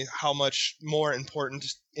recently how much more important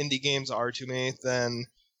indie games are to me than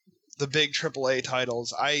the big AAA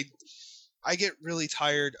titles. I get really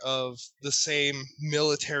tired of the same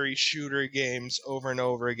military shooter games over and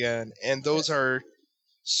over again, and those are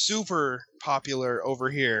super popular over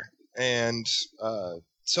here, and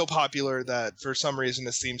so popular that for some reason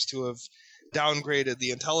it seems to have downgraded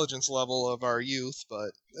the intelligence level of our youth,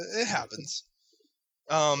 but it happens.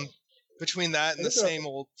 Between that and the same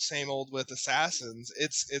old with Assassins,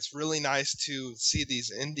 it's really nice to see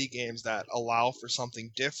these indie games that allow for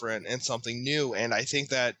something different and something new, and I think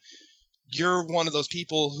that you're one of those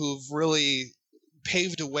people who've really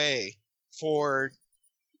paved a way for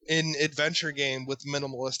an adventure game with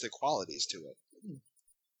minimalistic qualities to it.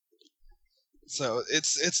 So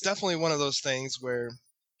it's definitely one of those things where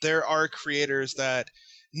there are creators that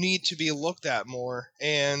need to be looked at more,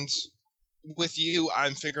 and with you,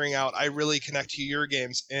 I'm figuring out I really connect to your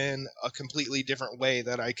games in a completely different way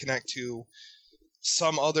that I connect to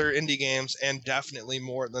some other indie games, and definitely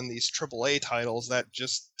more than these AAA titles that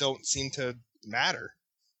just don't seem to matter.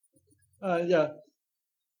 Yeah.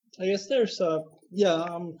 I guess there's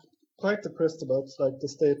I'm quite depressed about like the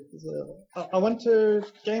state. I went to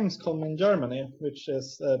Gamescom in Germany, which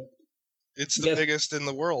is it's the biggest in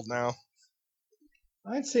the world now.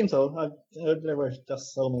 It seems so. There were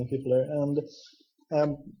just so many people there, and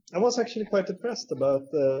I was actually quite depressed about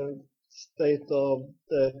the state of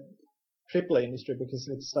the AAA industry, because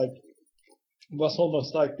it was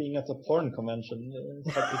almost like being at a porn convention.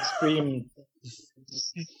 It's like extreme,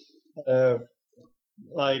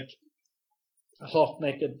 like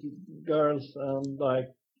half-naked girls, and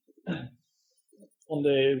like on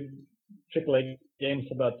the AAA games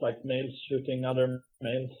about like males shooting other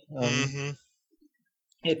males.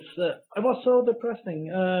 It was so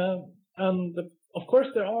depressing, and of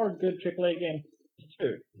course there are good AAA games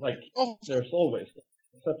too. Like there's always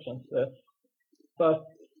exceptions, but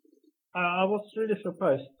I was really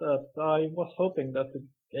surprised that I was hoping that the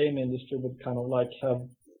game industry would kind of like have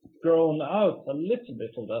grown out a little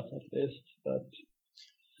bit of that at least. But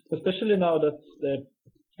especially now that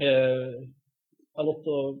a lot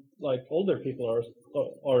of like older people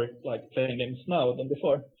are like playing games now than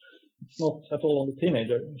before. It's not at all on the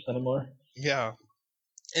teenagers anymore. Yeah.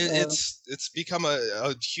 It's become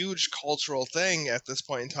a huge cultural thing at this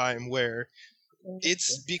point in time, where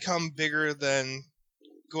it's become bigger than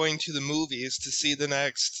going to the movies to see the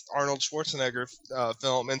next Arnold Schwarzenegger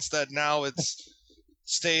film. Instead, now it's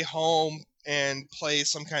stay home and play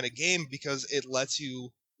some kind of game because it lets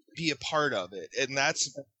you be a part of it. And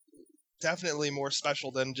that's definitely more special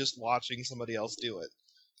than just watching somebody else do it.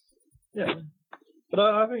 Yeah. But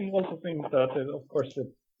I also think that, of course,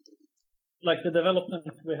 like the development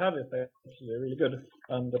we have is actually really good,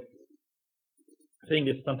 and seeing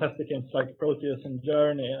these fantastic games like Proteus and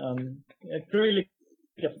Journey, and it really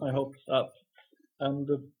gets my hopes up. And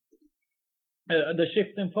the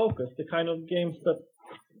shift in focus, the kind of games that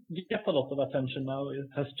get a lot of attention now, it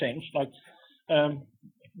has changed. Like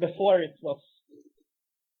before, it was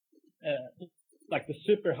like the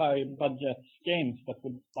super high budget games that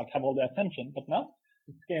would like have all the attention, but now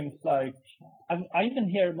it's games like I even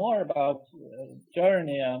hear more about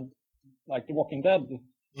Journey and like The Walking Dead,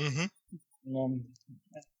 and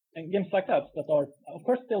games like that are of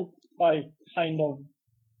course still by kind of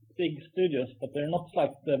big studios, but they're not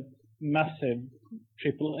like the massive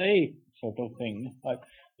AAA sort of thing. Like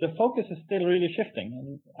the focus is still really shifting,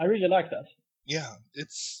 and I really like that. Yeah,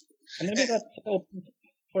 and maybe that's open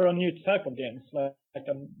for a new type of games, like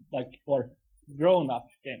for grown-up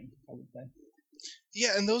games, I would say.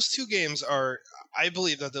 Yeah, and I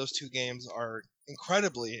believe that those two games are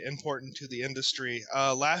incredibly important to the industry.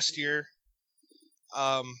 Last year,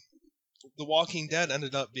 The Walking Dead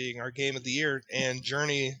ended up being our game of the year, and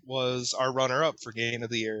Journey was our runner-up for game of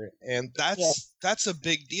the year. And that's a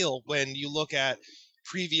big deal when you look at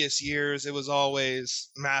previous years. It was always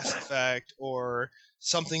Mass Effect or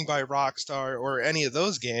something by Rockstar or any of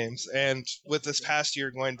those games. And with this past year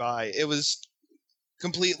going by, it was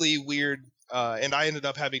completely weird. And I ended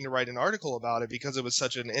up having to write an article about it because it was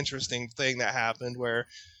such an interesting thing that happened, where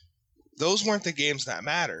those weren't the games that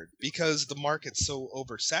mattered because the market's so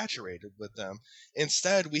oversaturated with them.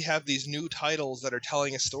 Instead, we have these new titles that are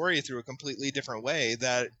telling a story through a completely different way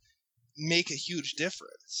that make a huge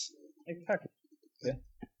difference. Exactly. Yeah.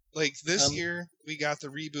 Like this year, we got the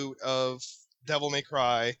reboot of Devil May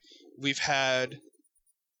Cry. We've had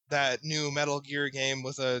that new Metal Gear game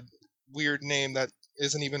with a weird name that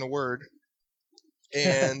isn't even a word.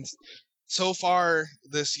 And so far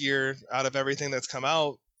this year, out of everything that's come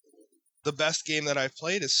out, the best game that I've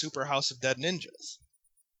played is Super House of Dead Ninjas.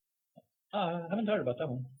 I haven't heard about that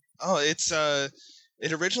one. Oh,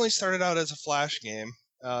 it originally started out as a Flash game.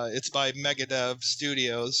 It's by Megadev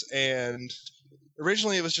Studios, and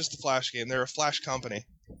originally it was just a Flash game. They're a Flash company,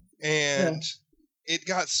 and it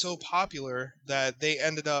got so popular that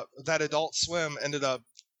Adult Swim ended up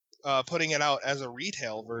putting it out as a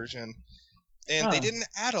retail version, and they didn't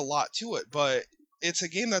add a lot to it, but it's a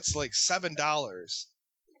game that's like $7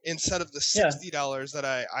 instead of the $60 that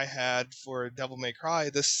I had for Devil May Cry.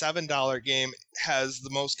 This $7 game has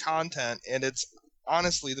the most content, and it's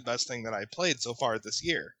honestly the best thing that I played so far this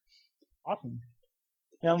year. Awesome.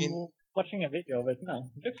 Yeah, I'm watching a video of it now.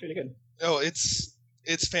 It looks really good. Oh,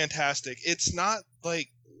 it's fantastic. It's not like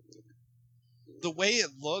the way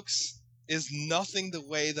it looks is nothing the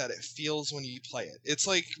way that it feels when you play it. It's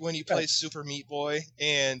like when you play Super Meat Boy,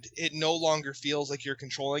 and it no longer feels like you're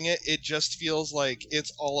controlling it. It just feels like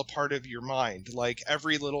it's all a part of your mind. Like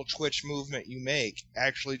every little twitch movement you make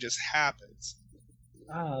actually just happens.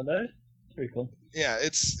 That is pretty cool. Yeah,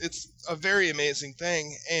 it's a very amazing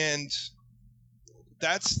thing, and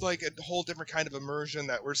that's like a whole different kind of immersion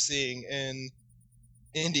that we're seeing in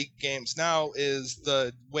indie games now, is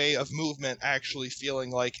the way of movement actually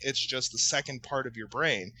feeling like it's just the second part of your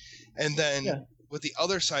brain. And then with the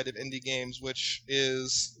other side of indie games, which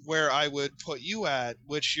is where I would put you at,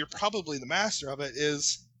 which you're probably the master of it,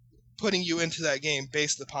 is putting you into that game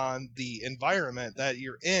based upon the environment that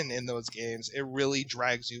you're in those games. It really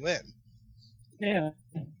drags you in. Yeah.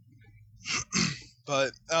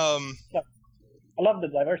 But I love the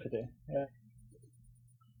diversity. Yeah.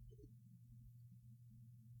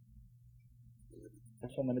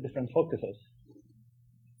 There's so many different focuses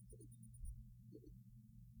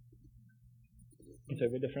into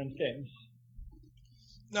the different games.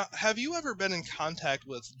 Now, have you ever been in contact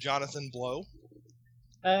with Jonathan Blow?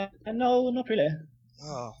 No, not really.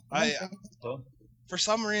 Oh, for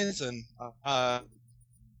some reason, I'm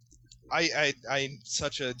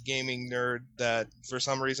such a gaming nerd that for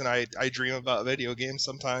some reason I dream about video games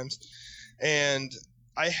sometimes, and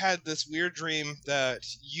I had this weird dream that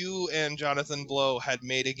you and Jonathan Blow had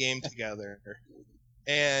made a game together,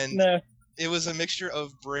 and it was a mixture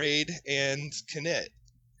of Braid and Knit.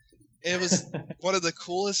 It was one of the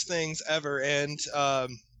coolest things ever, and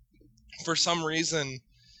for some reason,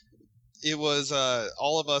 it was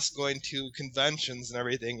all of us going to conventions and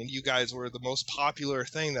everything, and you guys were the most popular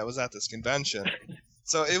thing that was at this convention.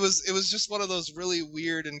 So it was just one of those really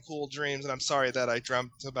weird and cool dreams, and I'm sorry that I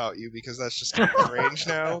dreamt about you, because that's just kind of strange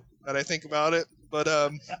now that I think about it. But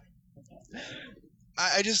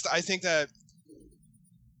I think that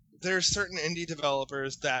there's certain indie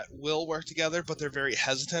developers that will work together, but they're very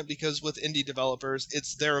hesitant, because with indie developers,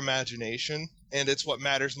 it's their imagination, and it's what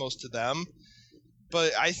matters most to them.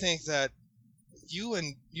 But I think that you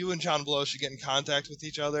and John Blow should get in contact with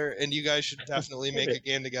each other, and you guys should definitely make a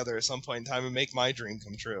game together at some point in time and make my dream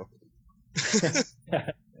come true.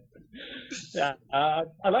 Yeah, I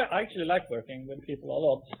actually like working with people a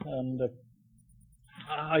lot, and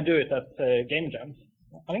I do it at game jams.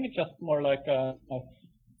 I think it's just more like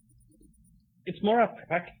it's more a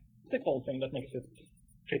practical thing that makes it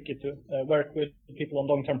tricky to work with people on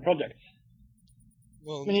long-term projects.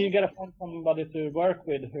 Well, when you get to find somebody to work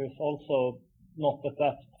with who's also not at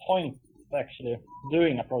that point actually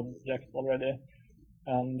doing a project already,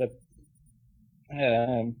 and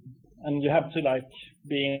you have to like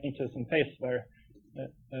be into some phase where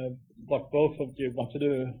what both of you want to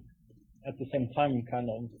do at the same time kind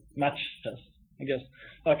of matches, I guess.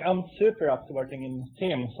 Like I'm super up to working in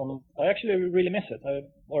teams, and I actually really miss it.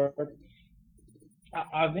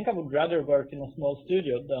 I think I would rather work in a small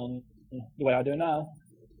studio than the way I do now.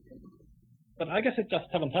 But I guess it just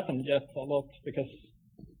haven't happened yet a lot, because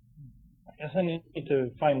I guess I need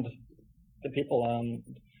to find the people and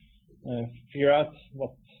figure out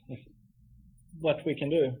what we can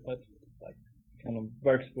do that like kind of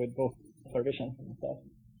works with both our visions and stuff.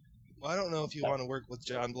 Well, I don't know if you want to work with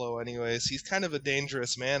John Blow anyways. He's kind of a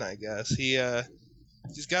dangerous man, I guess.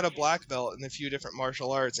 He's got a black belt in a few different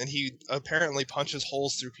martial arts, and he apparently punches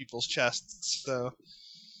holes through people's chests. So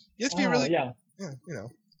you have to be really,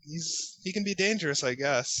 he can be dangerous, I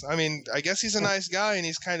guess. I mean, I guess he's a nice guy and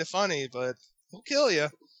he's kind of funny, but he'll kill you.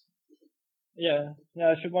 Yeah,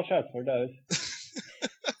 I should watch out for those.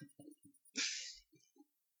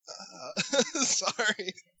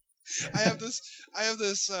 Sorry. I have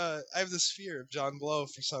this fear of John Blow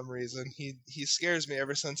for some reason. He scares me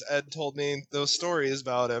ever since Ed told me those stories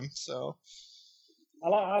about him. So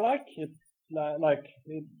I like it. Like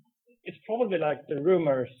it's probably like the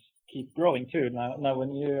rumors keep growing too. Now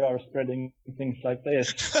when you are spreading things like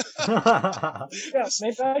this, yeah,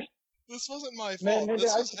 maybe This wasn't my fault. maybe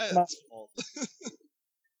This I was should Ed's fault.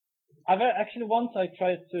 I've actually once I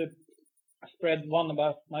tried to spread one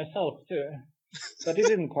about myself too, but it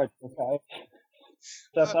didn't quite work out.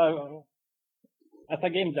 That at a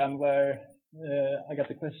game jam where I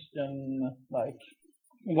got a question like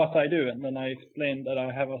what I do, and then I explained that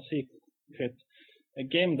I have a secret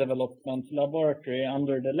game development laboratory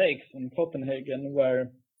under the lakes in Copenhagen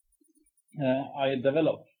where I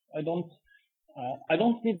develop. I don't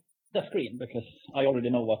need the screen because I already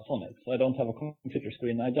know what's on it. So I don't have a computer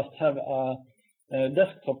screen. I just have a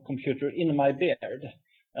desktop computer in my beard,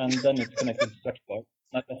 and then it's connected to Stretchboard.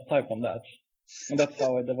 I just type on that, and that's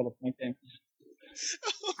how I develop my games.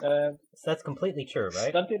 So that's completely true,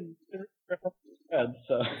 right? That did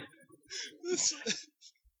so.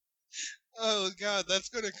 Oh god, that's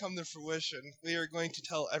going to come to fruition. We are going to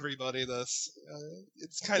tell everybody this.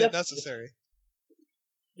 It's kind of necessary.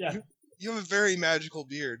 Yeah. You have a very magical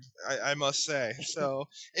beard, I must say. So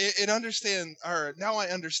now I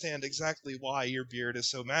understand exactly why your beard is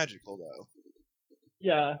so magical, though.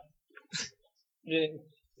 Yeah.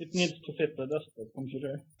 It needs to fit the desktop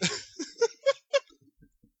computer.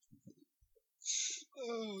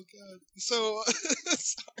 Oh god. So,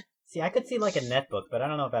 sorry. See, I could see like a netbook, but I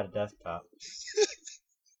don't know about a desktop.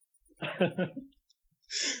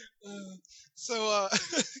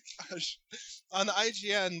 Gosh, on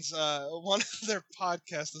IGN's one of their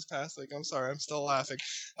podcasts this past week. I'm sorry, I'm still laughing.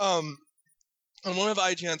 On one of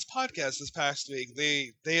IGN's podcasts this past week,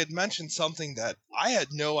 they had mentioned something that I had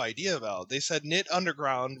no idea about. They said Knit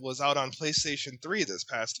Underground was out on PlayStation 3 this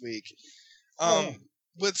past week.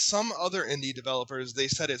 With some other indie developers, they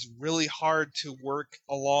said it's really hard to work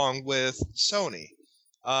along with Sony.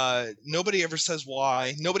 Nobody ever says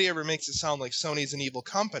why. Nobody ever makes it sound like Sony's an evil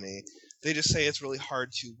company. They just say it's really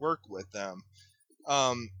hard to work with them.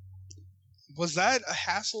 Was that a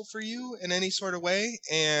hassle for you in any sort of way?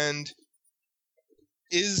 And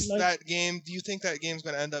do you think that game's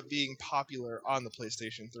going to end up being popular on the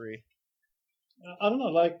PlayStation 3? I don't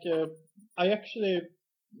know,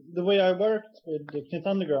 the way I worked with the Knit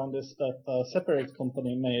Underground is that a separate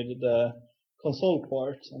company made the console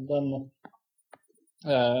port, and then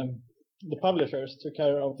the publishers took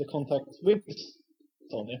care of the contact with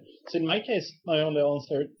Sony. So in my case, my only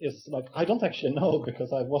answer is I don't actually know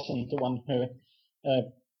because I wasn't the one who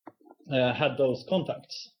had those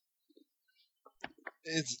contacts.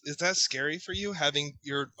 Is that scary for you, having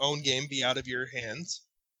your own game be out of your hands?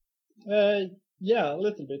 Yeah, a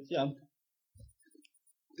little bit, yeah.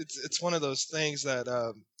 It's one of those things that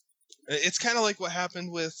it's kind of like what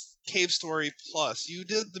happened with Cave Story Plus. You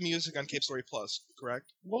did the music on Cave Story Plus,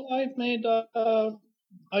 correct? Well, I made a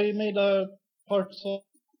part of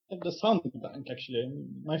the sound bank actually.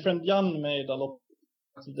 My friend Jan made a lot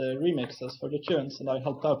of the remixes for the tunes, and I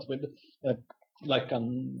helped out with an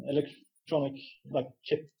electronic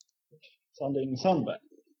chip sounding sound bank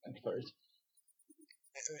first.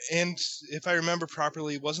 And if I remember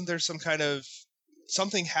properly, wasn't there some kind of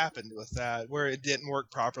something happened with that where it didn't work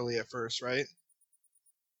properly at first, right?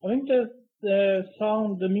 I think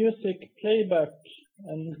the music playback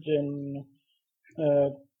engine.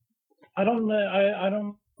 I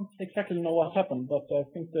don't exactly know what happened, but I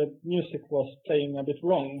think the music was playing a bit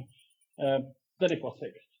wrong. Then it was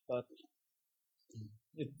fixed, but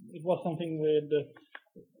it was something with.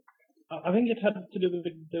 I think it had to do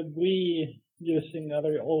with the Wii using a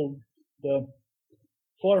very old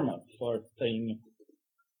format for playing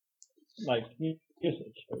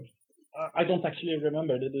music. I don't actually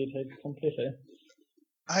remember the details completely.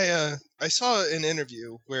 I saw an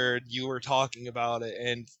interview where you were talking about it,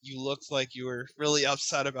 and you looked like you were really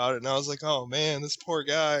upset about it, and I was like, oh man, this poor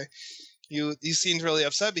guy. You seemed really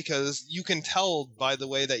upset because you can tell by the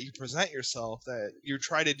way that you present yourself that you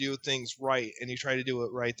try to do things right, and you try to do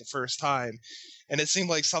it right the first time. And it seemed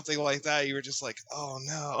like something like that, you were just like, oh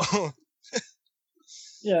no.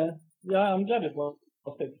 Yeah, I'm glad it was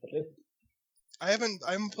fixed at least. I haven't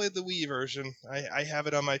played the Wii version. I have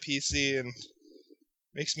it on my PC, and it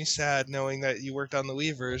makes me sad knowing that you worked on the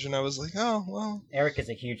Wii version. I was like, oh well. Eric is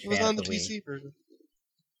a huge fan on of the Wii. PC version.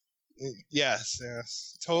 Yes,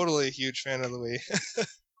 totally a huge fan of the Wii.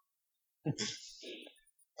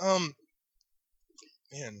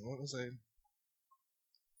 Man, what was I?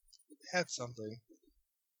 Had something.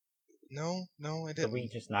 No, I didn't. The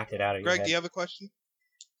Wii just knocked it out of your Greg, head. do you have a question?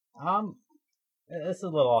 This is a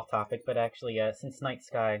little off topic, but actually, since Night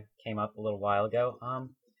Sky came up a little while ago,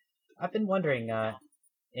 I've been wondering,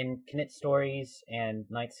 in Knit Stories and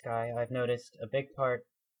Night Sky, I've noticed a big part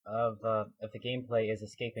of the gameplay is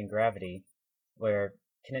escaping gravity, where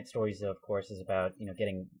Knit Stories, of course, is about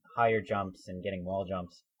getting higher jumps and getting wall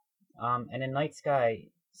jumps. And in Night Sky,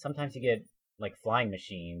 sometimes you get like flying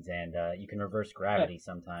machines, and you can reverse gravity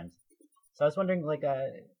sometimes. So I was wondering, like,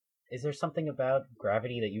 is there something about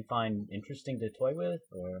gravity that you find interesting to toy with,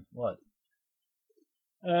 or what?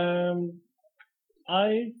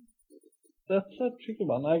 That's a tricky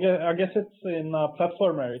one. I guess it's in a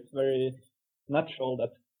platformer. It's very natural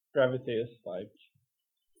that gravity is like.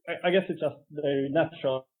 I guess it's just very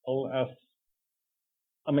natural as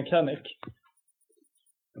a mechanic.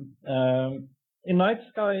 In Night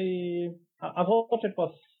Sky, I thought it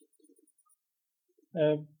was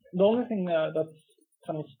the only thing that's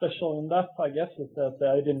kind of special in that, I guess, is that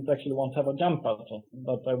I didn't actually want to have a jump out on,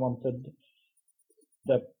 but I wanted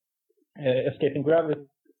the escaping gravity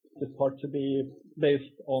part to be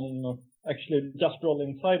based on actually just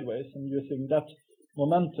rolling sideways and using that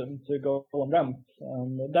momentum to go on ramps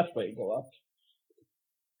and that way go up.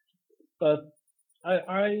 But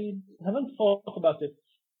I haven't thought about it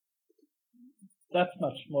that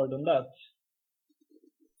much more than that.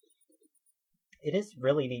 It is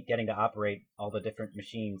really neat getting to operate all the different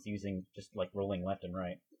machines using just like rolling left and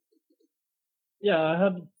right. Yeah, I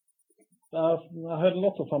had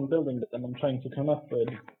lots of fun building them and trying to come up with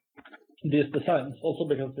these designs, also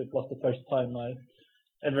because it was the first time I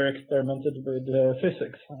ever experimented with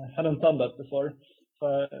physics. I hadn't done that before.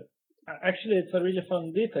 So actually, it's a really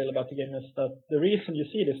fun detail about the game is that the reason you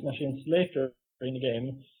see these machines later in the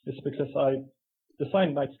game is because I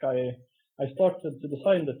designed Night Sky. I started to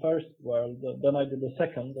design the first world, then I did the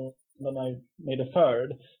second, and then I made a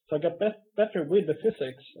third. So I got better with the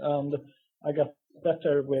physics, and I got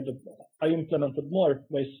better with. I implemented more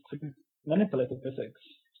ways to manipulate the physics,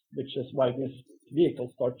 which is why these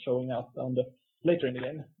vehicles start showing up and later in the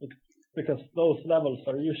game, because those levels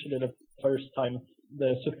are usually the first time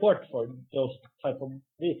the support for those type of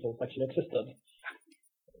vehicles actually existed.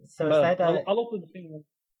 So is that a lot of the things.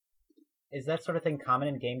 Is that sort of thing common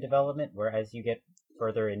in game development, where as you get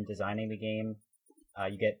further in designing the game,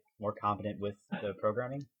 you get more competent with the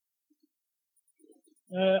programming?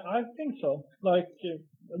 I think so. Like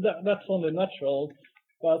that's only natural,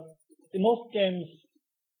 but in most games,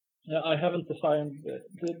 I haven't designed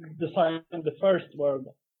the first world.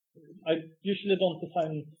 I usually don't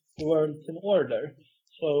design the worlds in order.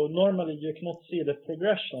 So normally you cannot see the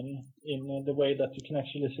progression in the way that you can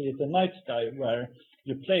actually see it in Night Sky, where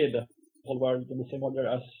you play the whole world in the same order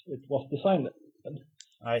as it was designed.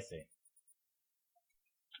 I see.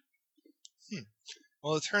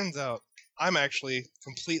 Well, it turns out I'm actually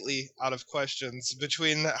completely out of questions.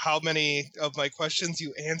 Between how many of my questions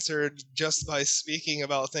you answered just by speaking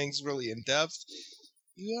about things really in depth,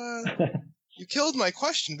 you killed my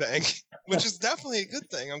question bank, which is definitely a good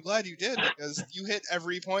thing. I'm glad you did, because you hit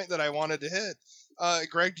every point that I wanted to hit.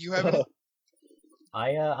 Greg, do you have any?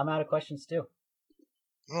 I'm out of questions too.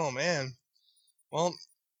 Oh, man. Well,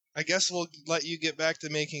 I guess we'll let you get back to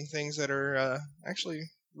making things that are actually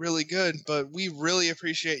really good, but we really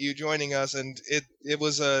appreciate you joining us, and it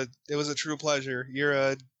was a true pleasure. You're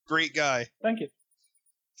a great guy. Thank you.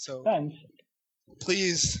 So thanks.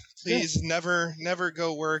 Please never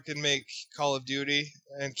go work and make Call of Duty,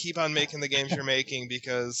 and keep on making the games you're making,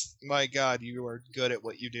 because my God, you are good at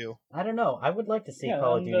what you do. I don't know. I would like to see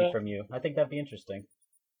Call of Duty from you. I think that'd be interesting.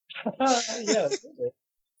 Yeah,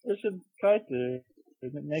 we should try to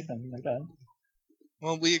make something like that.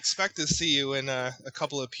 Well, we expect to see you in a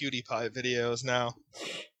couple of PewDiePie videos now.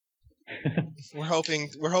 We're hoping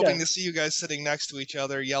to see you guys sitting next to each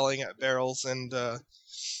other, yelling at barrels and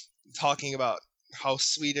talking about how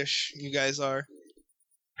Swedish you guys are.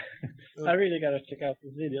 I really gotta check out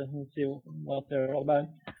this video and see what they're all about.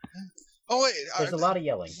 Oh wait, there's a lot of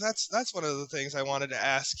yelling. That's one of the things I wanted to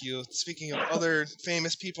ask you. Speaking of other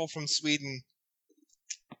famous people from Sweden.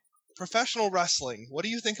 Professional wrestling. What do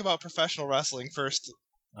you think about professional wrestling first?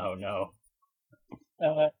 Oh, no.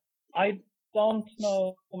 I don't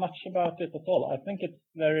know much about it at all. I think it's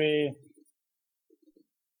very...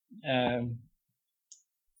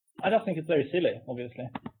 I don't think it's very silly, obviously.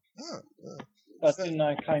 But in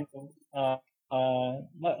a kind of...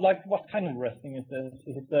 like, what kind of wrestling is this?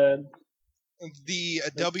 Is it the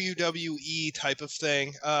WWE type of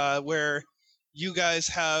thing, where... You guys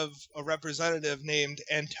have a representative named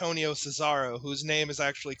Antonio Cesaro, whose name is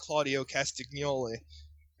actually Claudio Castagnoli.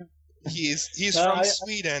 He's from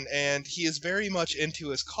Sweden, and he is very much into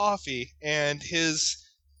his coffee, and his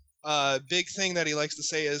big thing that he likes to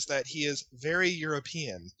say is that he is very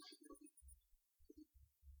European.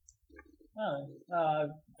 I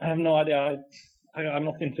have no idea. I'm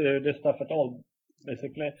not into this stuff at all.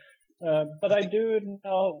 basically. But I do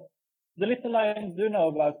know, the little I do know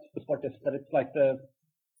about the sport is that it's like the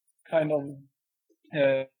kind of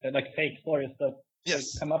like fake stories that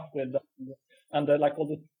Yes. they come up with, and like all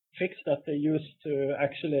the tricks that they use to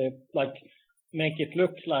actually like make it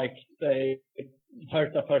look like they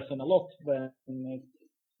hurt a person a lot when it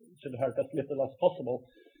should hurt as little as possible.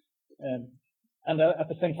 And at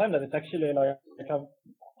the same time that it's actually like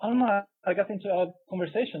I don't know, I got into a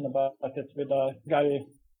conversation about it with a guy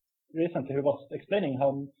recently who was explaining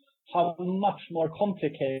how much more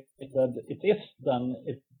complicated it is than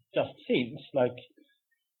it just seems. Like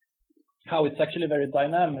how it's actually very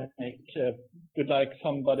dynamic with like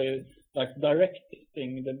somebody like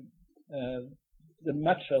directing the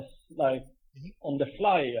matches like on the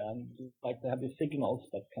fly, and like they have these signals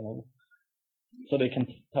that kind of so they can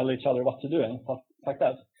tell each other what to do and stuff like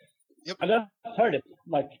that. Yep. I just heard it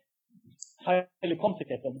like highly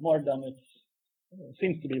complicated, more than it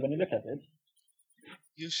seems to be when you look at it.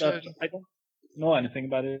 You should. But I don't know anything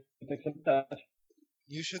about it except that.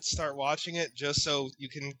 You should start watching it just so you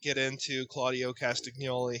can get into Claudio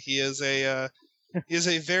Castagnoli. He is a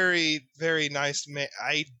very, very nice man.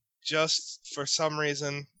 I just, for some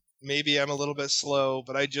reason, maybe I'm a little bit slow,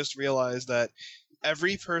 but I just realized that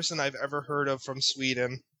every person I've ever heard of from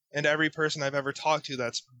Sweden and every person I've ever talked to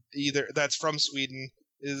that's from Sweden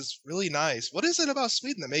is really nice. What is it about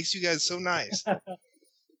Sweden that makes you guys so nice?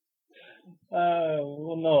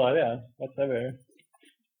 Well, no idea whatsoever.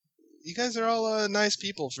 You guys are all nice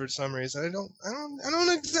people for some reason. I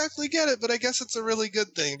don't exactly get it, but I guess it's a really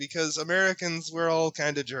good thing because Americans, we're all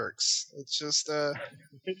kind of jerks. It's just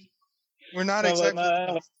we're not exactly.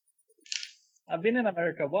 I've been in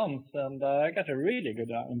America once, and I got a really good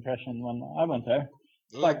impression when I went there.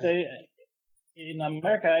 Ooh. Like in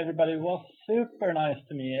America, everybody was super nice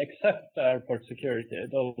to me, except the airport security.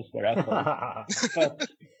 Those were assholes.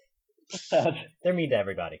 But they're mean to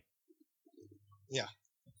everybody. Yeah.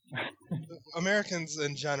 Americans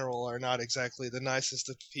in general are not exactly the nicest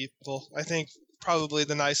of people. I think probably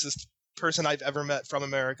the nicest person I've ever met from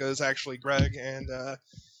America is actually Greg, and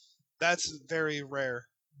that's very rare.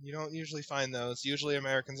 You don't usually find those. Usually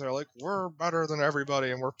Americans are like, we're better than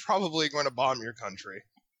everybody, and we're probably going to bomb your country.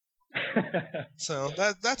 So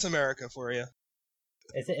that's America for you.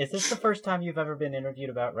 Is this the first time you've ever been interviewed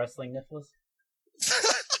about wrestling, Nicholas?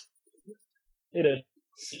 It is.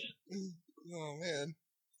 Oh, man.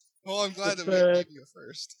 Well, I'm glad that we gave you a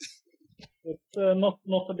first. It's not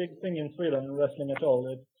a big thing in Sweden, wrestling at all.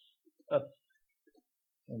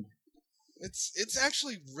 It's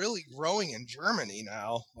actually really growing in Germany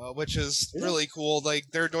now, which is really cool.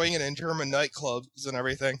 Like, they're doing it in German nightclubs and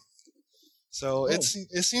everything. So it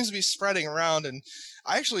seems to be spreading around, and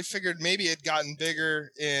I actually figured maybe it had gotten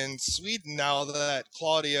bigger in Sweden now that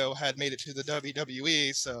Claudio had made it to the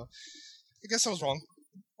WWE, so I guess I was wrong.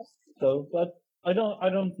 So, but I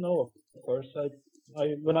don't know, of course.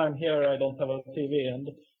 I when I'm here, I don't have a TV, and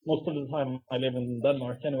most of the time I live in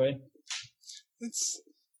Denmark anyway.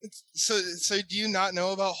 So do you not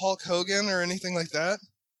know about Hulk Hogan or anything like that?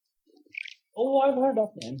 Oh, I've heard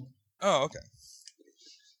that name. Oh, okay.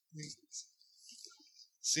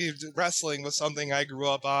 See, wrestling was something I grew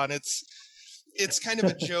up on. It's kind of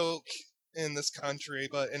a joke in this country,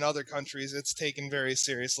 but in other countries it's taken very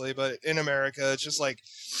seriously. But in America, it's just like,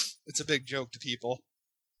 it's a big joke to people.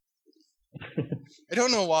 I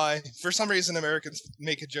don't know why. For some reason, Americans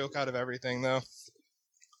make a joke out of everything, though.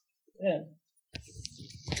 Yeah.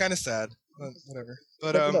 Kind of sad, but whatever.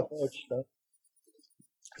 But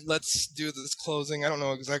let's do this closing. I don't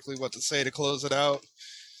know exactly what to say to close it out.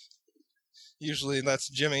 Usually that's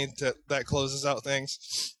Jimmy that closes out things.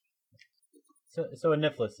 So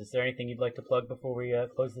Nicholas, is there anything you'd like to plug before we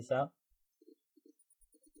close this out?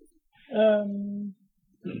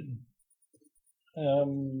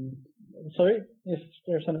 Sorry, if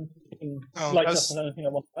there's anything anything I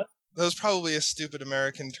want to add? That was probably a stupid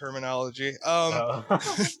American terminology.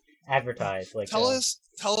 Advertise. Like tell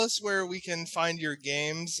us where we can find your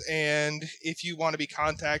games, and if you want to be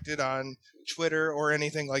contacted on Twitter or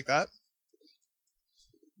anything like that.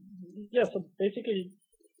 Yeah, so basically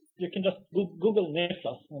you can just Google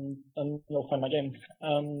Nicholas and you'll find my games.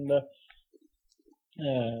 And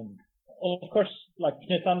of course, like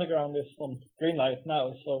Knit Underground is on Greenlight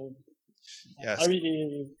now, so yes. I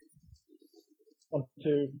really want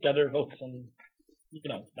to gather votes and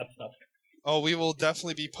that stuff. Oh, we will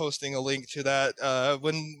definitely be posting a link to that.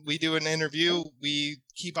 When we do an interview, we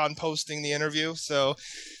keep on posting the interview, so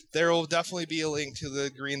there will definitely be a link to the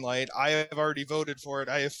Greenlight. I have already voted for it.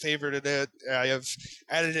 I have favorited it. I have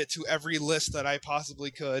added it to every list that I possibly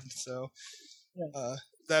could. So,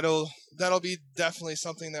 that'll be definitely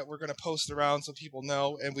something that we're going to post around so people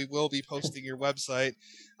know, and we will be posting your website.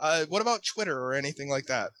 What about Twitter or anything like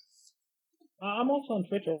that? I'm also on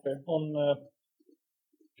Twitter.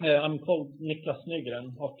 I'm called Niklas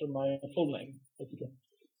Nygren after my full name, basically.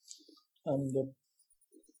 And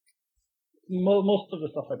most of the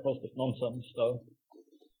stuff I post is nonsense, so.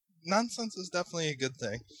 Nonsense is definitely a good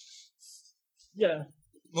thing. Yeah.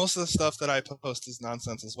 Most of the stuff that I post is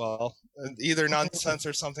nonsense as well. Either nonsense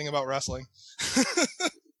or something about wrestling.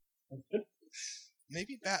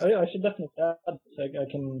 Maybe bad. I should definitely add so I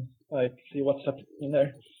can see what's happening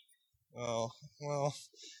there. Oh, well,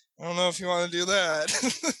 I don't know if you want to do that.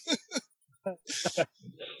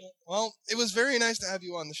 Well, it was very nice to have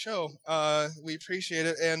you on the show. We appreciate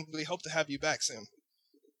it, and we hope to have you back soon.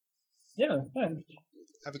 Yeah, thanks.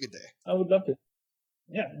 Have a good day. I would love to.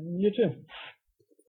 Yeah, you too.